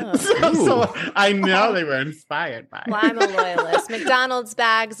sandwich. Oh. So I know they were inspired by it. Well, I'm a loyalist. McDonald's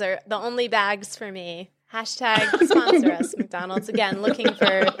bags are the only bags for me. Hashtag sponsor us, McDonald's. Again, looking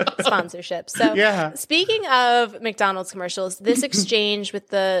for sponsorship. So Yeah. speaking of McDonald's commercials, this exchange with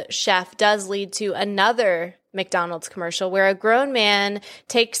the chef does lead to another McDonald's commercial where a grown man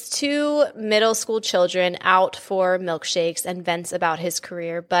takes two middle school children out for milkshakes and vents about his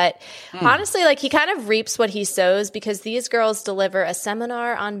career. But honestly, like, he kind of reaps what he sows, because these girls deliver a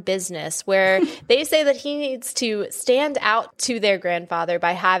seminar on business where they say that he needs to stand out to their grandfather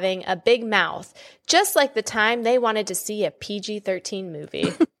by having a big mouth, just like the time they wanted to see a PG-13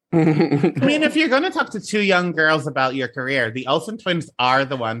 movie. I mean, if you're going to talk to two young girls about your career, the Olsen twins are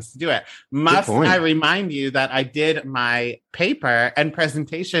the ones to do it. Must point. I remind you that I did my paper and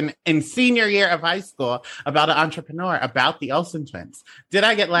presentation in senior year of high school about an entrepreneur about the Olsen twins. Did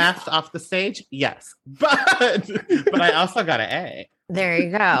I get laughed off the stage? Yes. But I also got an A. There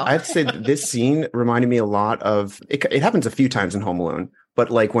you go. I have to say that this scene reminded me a lot of it happens a few times in Home Alone, but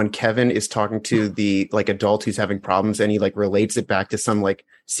like when Kevin is talking to the like adult who's having problems and he like relates it back to some like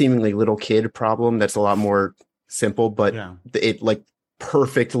seemingly little kid problem that's a lot more simple, but Yeah. it like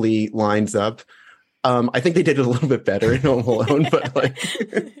perfectly lines up. I think they did it a little bit better in Home Alone, but like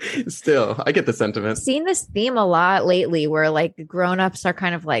still, I get the sentiment. Seen this theme a lot lately where like grown-ups are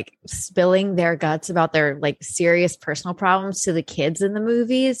kind of like spilling their guts about their like serious personal problems to the kids in the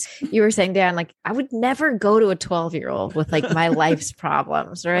movies. You were saying, Dan, like, I would never go to a 12-year-old with like my life's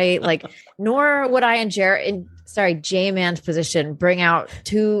problems, right? Like, nor would I in J-Man's position bring out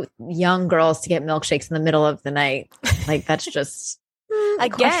two young girls to get milkshakes in the middle of the night. Like, that's just Again,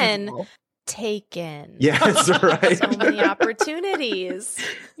 questionable. Taken. Yes, right. So many opportunities.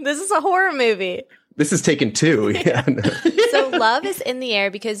 This is a horror movie. This is Taken 2. Yeah. So love is in the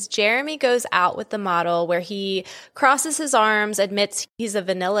air because Jeremy goes out with the model where he crosses his arms, admits he's a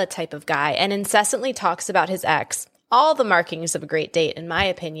vanilla type of guy, and incessantly talks about his ex. All the markings of a great date, in my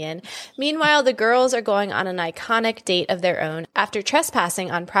opinion. Meanwhile, the girls are going on an iconic date of their own. After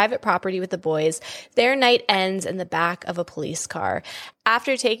trespassing on private property with the boys, their night ends in the back of a police car.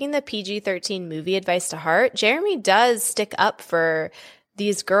 After taking the PG-13 movie advice to heart, Jeremy does stick up for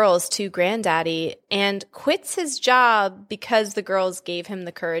these girls to Granddaddy and quits his job because the girls gave him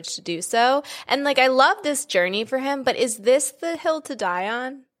the courage to do so. And like, I love this journey for him, but is this the hill to die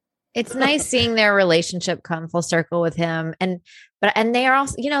on? It's nice seeing their relationship come full circle with him. And they are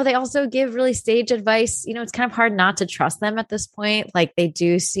also, they also give really sage advice. It's kind of hard not to trust them at this point. Like they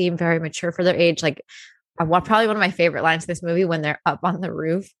do seem very mature for their age. Like probably one of my favorite lines in this movie when they're up on the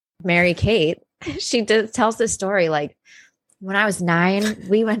roof, Mary Kate, she tells this story. Like when I was 9,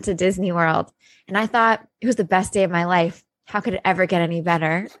 we went to Disney World and I thought it was the best day of my life. How could it ever get any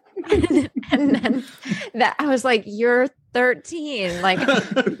better? And then I was like, you're 13. Like,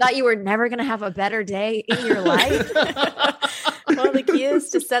 thought you were never going to have a better day in your life. Well, the key is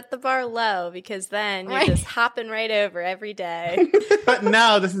to set the bar low because then you're just hopping right over every day. But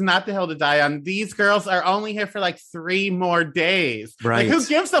no, this is not the hill to die on. These girls are only here for like 3 more days. Right. Like, who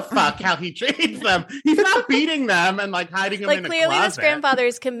gives a fuck how he treats them? He's not beating them and like hiding them in a clearly closet. This grandfather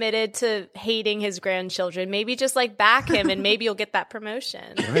is committed to hating his grandchildren. Maybe just like back him and maybe you'll get that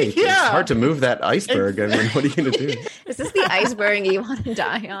promotion. Right. Yeah. It's hard to move that iceberg. I mean, what are you going to do? Is this the iceberg you want to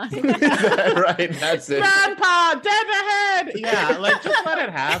die on? Right. That's it. Grandpa, dead ahead. Yeah, like just let it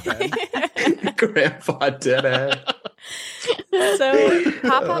happen. Grandpa dead ahead. So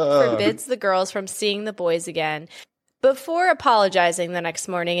Pop-Pop forbids the girls from seeing the boys again. Before apologizing the next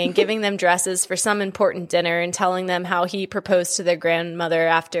morning and giving them dresses for some important dinner and telling them how he proposed to their grandmother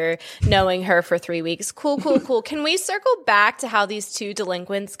after knowing her for 3 weeks. Cool. Can we circle back to how these 2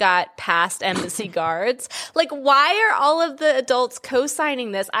 delinquents got past embassy guards? Like, why are all of the adults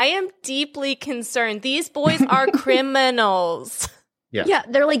co-signing this? I am deeply concerned. These boys are criminals. Yeah.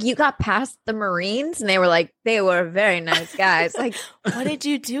 They're like, you got past the Marines? And they were like, they were very nice guys. Like, what did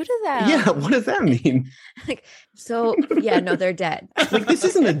you do to them? Yeah, what does that mean? Like, so, yeah, no, they're dead. Like, this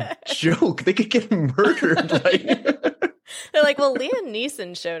isn't a joke. They could get murdered. Like, they're like, well, Liam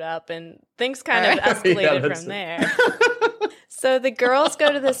Neeson showed up and things kind of escalated from there. So the girls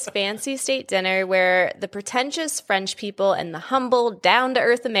go to this fancy state dinner where the pretentious French people and the humble,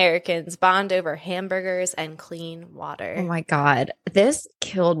 down-to-earth Americans bond over hamburgers and clean water. Oh my God. This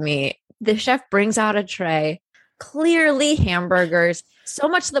killed me. The chef brings out a tray, clearly hamburgers, so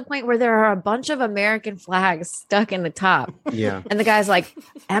much to the point where there are a bunch of American flags stuck in the top. yeah. And the guy's like,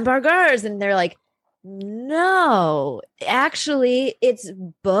 hamburgers. And they're like, no, actually, it's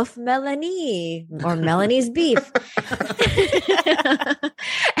Boeuf Melanie or Melanie's beef.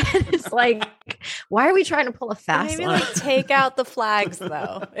 And it's like, why are we trying to pull a fast Maybe one? like take out the flags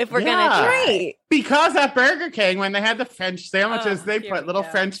though, if we're Yeah. gonna try. Right. Because at Burger King, when they had the French sandwiches, they here put we little go.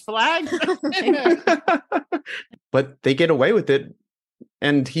 French flags. But they get away with it.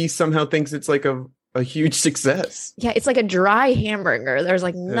 And he somehow thinks it's like a huge success. Yeah, it's like a dry hamburger. There's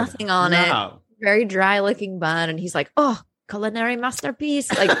like nothing on it. No. Very dry looking bun. And he's like, oh, culinary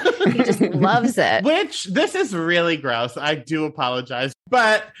masterpiece. Like, he just loves it. Which, this is really gross. I do apologize.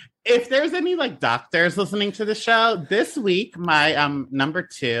 But if there's any like doctors listening to the show, this week my number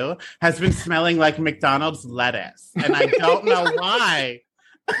 2 has been smelling like McDonald's lettuce. And I don't know why.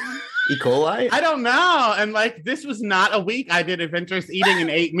 E. coli? I don't know. And like, this was not a week I did adventurous eating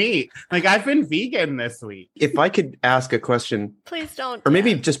and ate meat. Like, I've been vegan this week. If I could ask a question, Please don't. or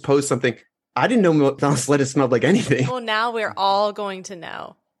maybe Dan. just pose something. I didn't know McDonald's lettuce smelled like anything. Well, now we're all going to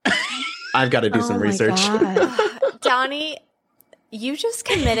know. I've got to do Oh some my research. God. Donnie, you just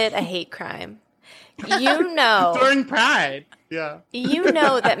committed a hate crime. You know. During Pride. Yeah. You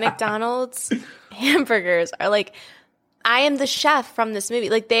know that McDonald's hamburgers are like, I am the chef from this movie.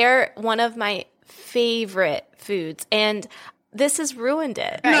 Like, they're one of my favorite foods. And this has ruined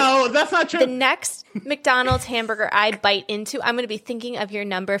it. No, that's not true. The next McDonald's hamburger I bite into, I'm going to be thinking of your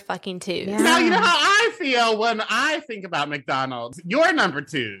number fucking 2s. Yeah. Now you know how I feel when I think about McDonald's. Your number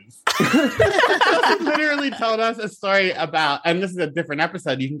 2s. Chelsea literally told us a story about, and this is a different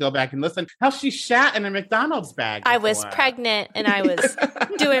episode, you can go back and listen, how she shat in a McDonald's bag I was before. pregnant and I was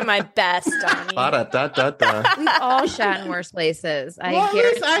doing my best, Donnie. Da-da-da-da-da. We've all shat in worse places. Well, at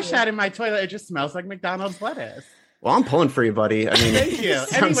least I guarantee you. shat in my toilet. It just smells like McDonald's lettuce. Well, I'm pulling for you, buddy. I mean, Thank you.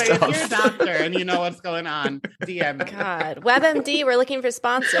 sounds Anyway, if tough. you're a doctor and you know what's going on, DM me. God. WebMD, we're looking for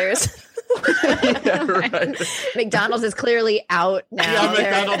sponsors. Yeah, right. McDonald's is clearly out now. Yeah,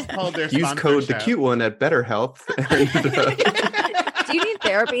 They're- McDonald's pulled their Use code the sponsorship. cute one at Better Health. Do you need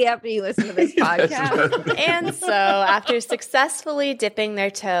therapy after you listen to this podcast? And so, after successfully dipping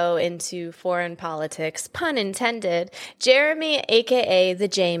their toe into foreign politics, pun intended, Jeremy, aka the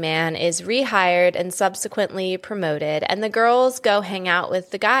J-Man, is rehired and subsequently promoted, and the girls go hang out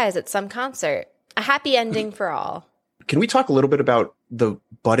with the guys at some concert. A happy ending for all. Can we talk a little bit about the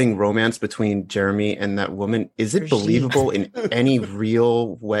budding romance between Jeremy and that woman, is it Brigitte. believable in any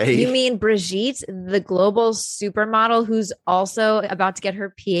real way? You mean Brigitte, the global supermodel who's also about to get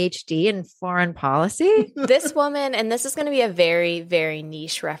her PhD in foreign policy? This woman, and this is going to be a very, very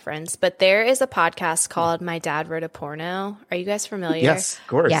niche reference, but there is a podcast called My Dad Wrote a Porno. Are you guys familiar? Yes, of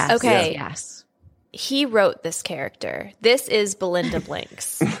course. Yes. Okay. Yes. He wrote this character. This is Belinda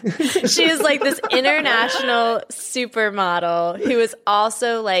Blinks. She is like this international supermodel who is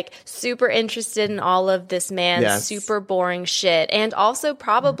also like super interested in all of this man's super boring shit and also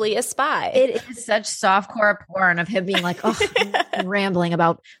probably a spy. It is such softcore porn of him being like, oh, I'm rambling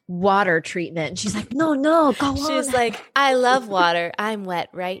about water treatment. And she's like, no, go on. She's like, I love water. I'm wet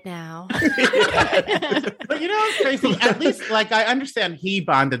right now. But you know what's crazy? At least, like, I understand he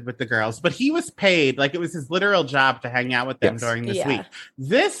bonded with the girls, but he was paid. Like, it was his literal job to hang out with them during this week.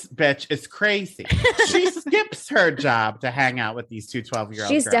 This bitch is crazy. She skips her job to hang out with these two 12-year-old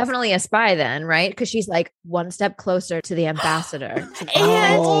She's girls. definitely a spy then, right? Because she's like one step closer to the ambassador. And she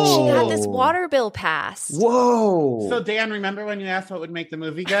got this water bill passed. Whoa. So, Dan, remember when you asked what would make the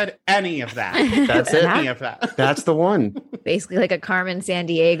movie good? Any of that. That's it. Any of that. That's the one. Basically like a Carmen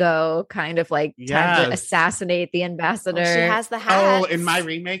Sandiego kind of like time to assassinate the ambassador. Well, she has the hat. Oh, in my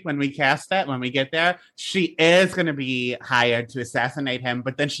remake, when we cast that, when we get there, she is going to be hired to assassinate him,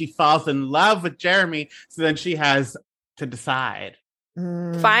 but then she falls in love with Jeremy, so then she has to decide.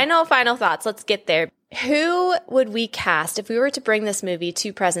 Final thoughts. Let's get there. Who would we cast if we were to bring this movie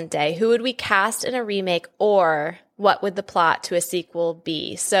to present day? Who would we cast in a remake, or what would the plot to a sequel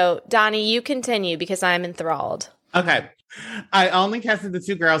be? So, Donnie, you continue because I'm enthralled. Okay. I only casted the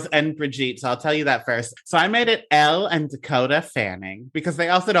two girls and Brigitte, so I'll tell you that first. So I made it Elle and Dakota Fanning because they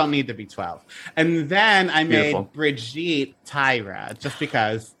also don't need to be 12. And then I made Brigitte Tyra just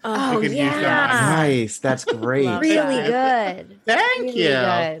because we could use them. Nice. That's great. Really good. Thank Really you.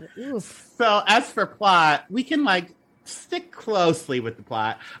 good. Oof. So as for plot, we can like stick closely with the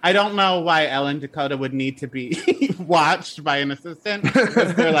plot. I don't know why Ellen Dakota would need to be watched by an assistant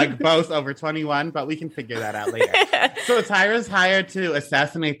because they're like both over 21, but we can figure that out later. So Tyra's hired to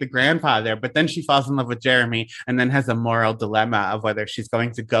assassinate the grandfather, but then she falls in love with Jeremy and then has a moral dilemma of whether she's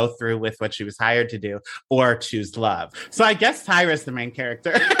going to go through with what she was hired to do or choose love. So I guess Tyra's the main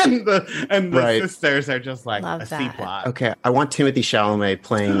character and the sisters are just like a C-plot. Okay, I want Timothy Chalamet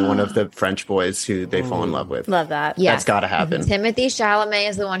playing one of the French boys who they fall in love with. Love that. Yeah. That's got to happen. Timothy Chalamet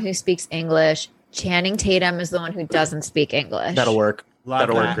is the one who speaks English. Channing Tatum is the one who doesn't speak English. That'll work.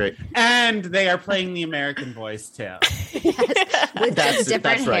 That'll work that. great. And they are playing the American voice too. With just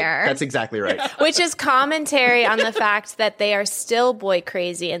different hair. Right. That's exactly right. Which is commentary on the fact that they are still boy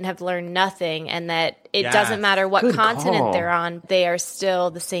crazy and have learned nothing, and that it doesn't matter what continent they're on, they are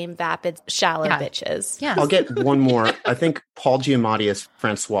still the same vapid, shallow bitches. Yeah. I'll get one more. I think Paul Giamatti is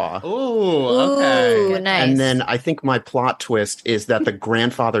Francois. Ooh, okay. Ooh, nice. And then I think my plot twist is that the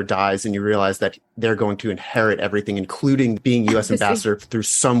grandfather dies and you realize that they're going to inherit everything, including being U.S. ambassador through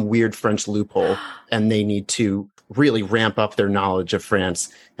some weird French loophole. And they need to really ramp up their knowledge of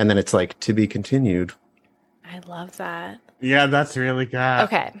France. And then it's like, to be continued. I love that. Yeah, that's really good.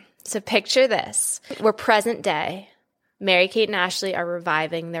 Okay, so picture this. We're present day. Mary-Kate and Ashley are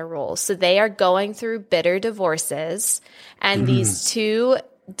reviving their roles. So they are going through bitter divorces, and these two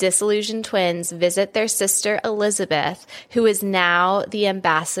disillusioned twins visit their sister Elizabeth, who is now the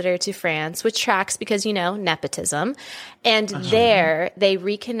ambassador to France, which tracks because, you know, nepotism. And there they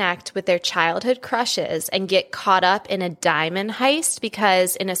reconnect with their childhood crushes and get caught up in a diamond heist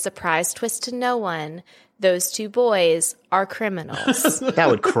because, in a surprise twist to no one, those two boys are criminals. That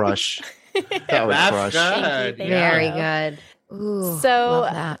would crush. That would crush. Good. Thank you. Very good. Ooh, So,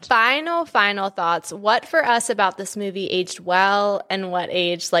 love that. final thoughts. What for us about this movie aged well, and what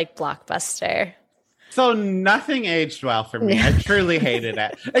aged like blockbuster? So nothing aged well for me. I truly hated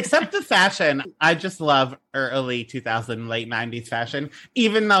it. Except the fashion. I just love early 2000, late 90s fashion.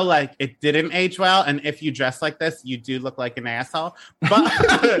 Even though like it didn't age well. And if you dress like this, you do look like an asshole.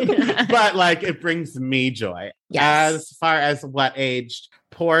 But, but like it brings me joy. Yes. As far as what aged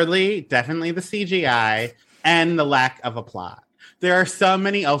poorly, definitely the CGI and the lack of a plot. There are so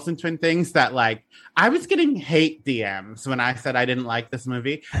many Olsen twin things that like, I was getting hate DMs when I said I didn't like this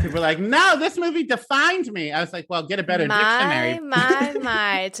movie. People were like, no, this movie defined me. I was like, well, get a better dictionary.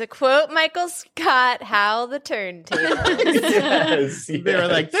 My. To quote Michael Scott, how the turntables. Yes, They were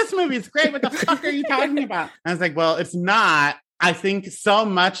like, this movie is great. What the fuck are you talking about? I was like, well, it's not. I think so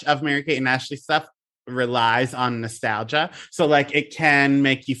much of Mary-Kate and Ashley stuff relies on nostalgia. So like it can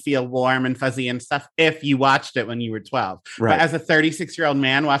make you feel warm and fuzzy and stuff if you watched it when you were 12. Right. But as a 36-year-old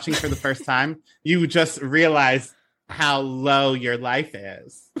man watching for the first time, you just realize how low your life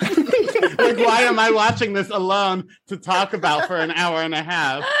is. Like, why am I watching this alone to talk about for an hour and a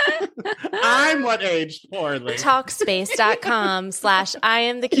half? I'm what aged poorly. Talkspace.com/I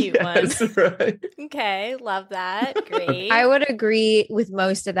am the cute one. That's right. Okay, love that. Great. I would agree with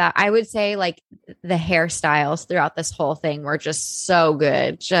most of that. I would say like the hairstyles throughout this whole thing were just so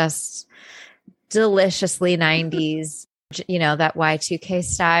good. Just deliciously 90s. You know, that Y2K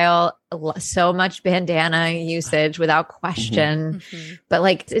style, so much bandana usage without question. Mhm. But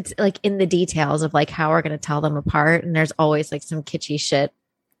like, it's like in the details of like how we're going to tell them apart. And there's always like some kitschy shit.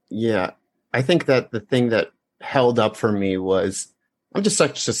 Yeah. I think that the thing that held up for me was I'm just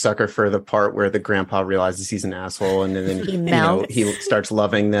such a sucker for the part where the grandpa realizes he's an asshole and then He you know, melts. he starts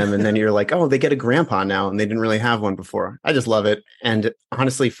loving them. And then you're like, oh, they get a grandpa now and they didn't really have one before. I just love it. And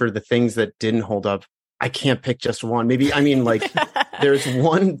honestly, for the things that didn't hold up, I can't pick just one. Maybe, I mean, like there's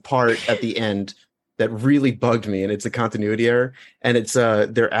one part at the end that really bugged me, and it's a continuity error. And it's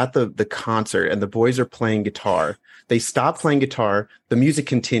they're at the concert and the boys are playing guitar. They stop playing guitar. The music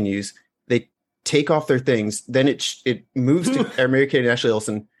continues. They take off their things. Then it moves to Mary-Kate and Ashley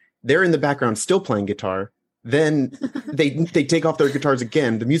Olsen. They're in the background still playing guitar. Then they take off their guitars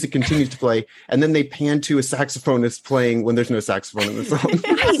again. The music continues to play, and then they pan to a saxophonist playing when there's no saxophone in the song.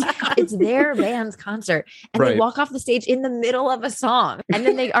 Right. It's their band's concert. And they Right. walk off the stage in the middle of a song. And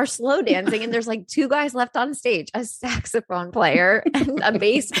then they are slow dancing. And there's like two guys left on stage, a saxophone player and a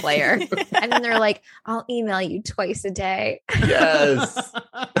bass player. And then they're like, I'll email you twice a day. Yes.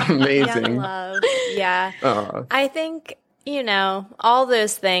 Young Amazing. love. Yeah. Aw. I think, you know, all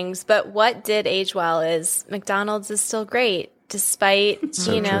those things, but what did age well is McDonald's is still great, despite,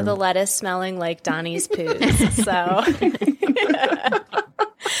 So you know, true. the lettuce smelling like Donnie's poos. So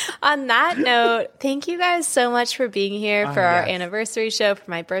on that note, thank you guys so much for being here for our yes. anniversary show, for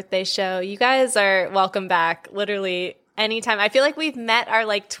my birthday show. You guys are welcome back literally anytime. I feel like we've met our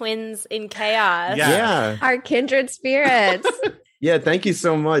like twins in chaos. Yeah. Yeah. Our kindred spirits. Yeah. Thank you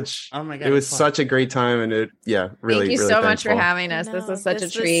so much. Oh my God. It was it's fun. such a great time. And it, yeah, really, Thank you really so much for thankful. having us. This No, was such a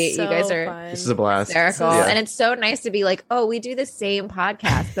this was treat. so You guys are fun. This is a blast. hysterical. Yeah. And it's so nice to be like, oh, we do the same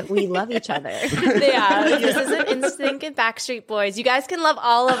podcast, but we love each other. Yeah, this isn't NSYNC and Backstreet Boys. You guys can love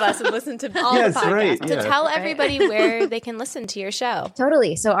all of us and listen to all Yes, the podcasts. right, So yeah. tell Right. everybody where they can listen to your show.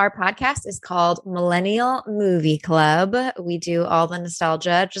 Totally. So our podcast is called Millennial Movie Club. We do all the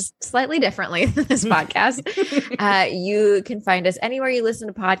nostalgia just slightly differently than this podcast. You can find us anywhere you listen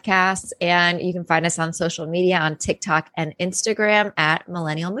to podcasts, and you can find us on social media on TikTok and Instagram at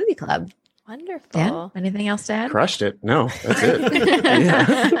Millennial Movie Club. Wonderful. Dan, anything else to add? Crushed it. No, that's it.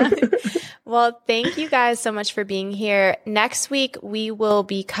 Yeah. Well, thank you guys so much for being here. Next week, we will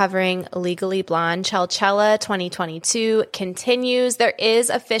be covering Legally Blonde. Chelchella 2022 continues. There is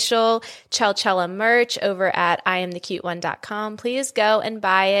official Chelchella merch over at IamTheCuteOne.com. Please go and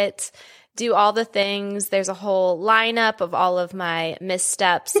buy it. Do all the things. There's a whole lineup of all of my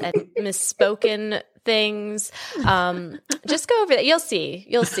missteps and misspoken things. Just go over that. You'll see.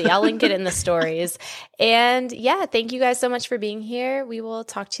 I'll link it in the stories. And yeah, thank you guys so much for being here. We will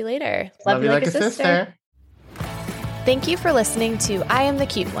talk to you later. Love you like a sister. Thank you for listening to I Am the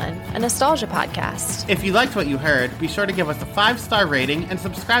Cute One, a nostalgia podcast. If you liked what you heard, be sure to give us a 5-star rating and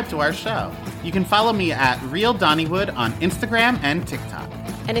subscribe to our show. You can follow me at Real Donnywood on Instagram and TikTok.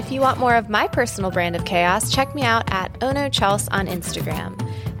 And if you want more of my personal brand of chaos, check me out at Ono Chels on Instagram.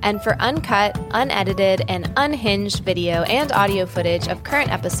 And for uncut, unedited, and unhinged video and audio footage of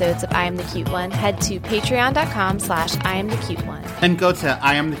current episodes of I Am the Cute One, head to patreon.com/IamTheCuteOne. And go to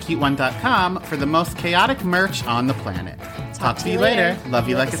IamTheCuteOne.com for the most chaotic merch on the planet. Talk to you later. Love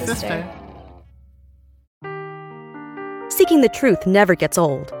you like a sister. Seeking the truth never gets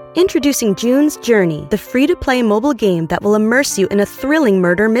old. Introducing June's Journey, the free-to-play mobile game that will immerse you in a thrilling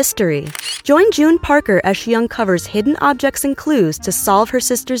murder mystery. Join June Parker as she uncovers hidden objects and clues to solve her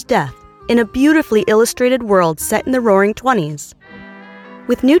sister's death in a beautifully illustrated world set in the Roaring 20s.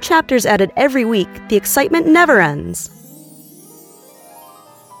 With new chapters added every week, the excitement never ends.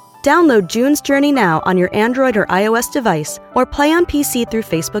 Download June's Journey now on your Android or iOS device, or play on PC through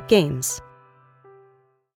Facebook Games.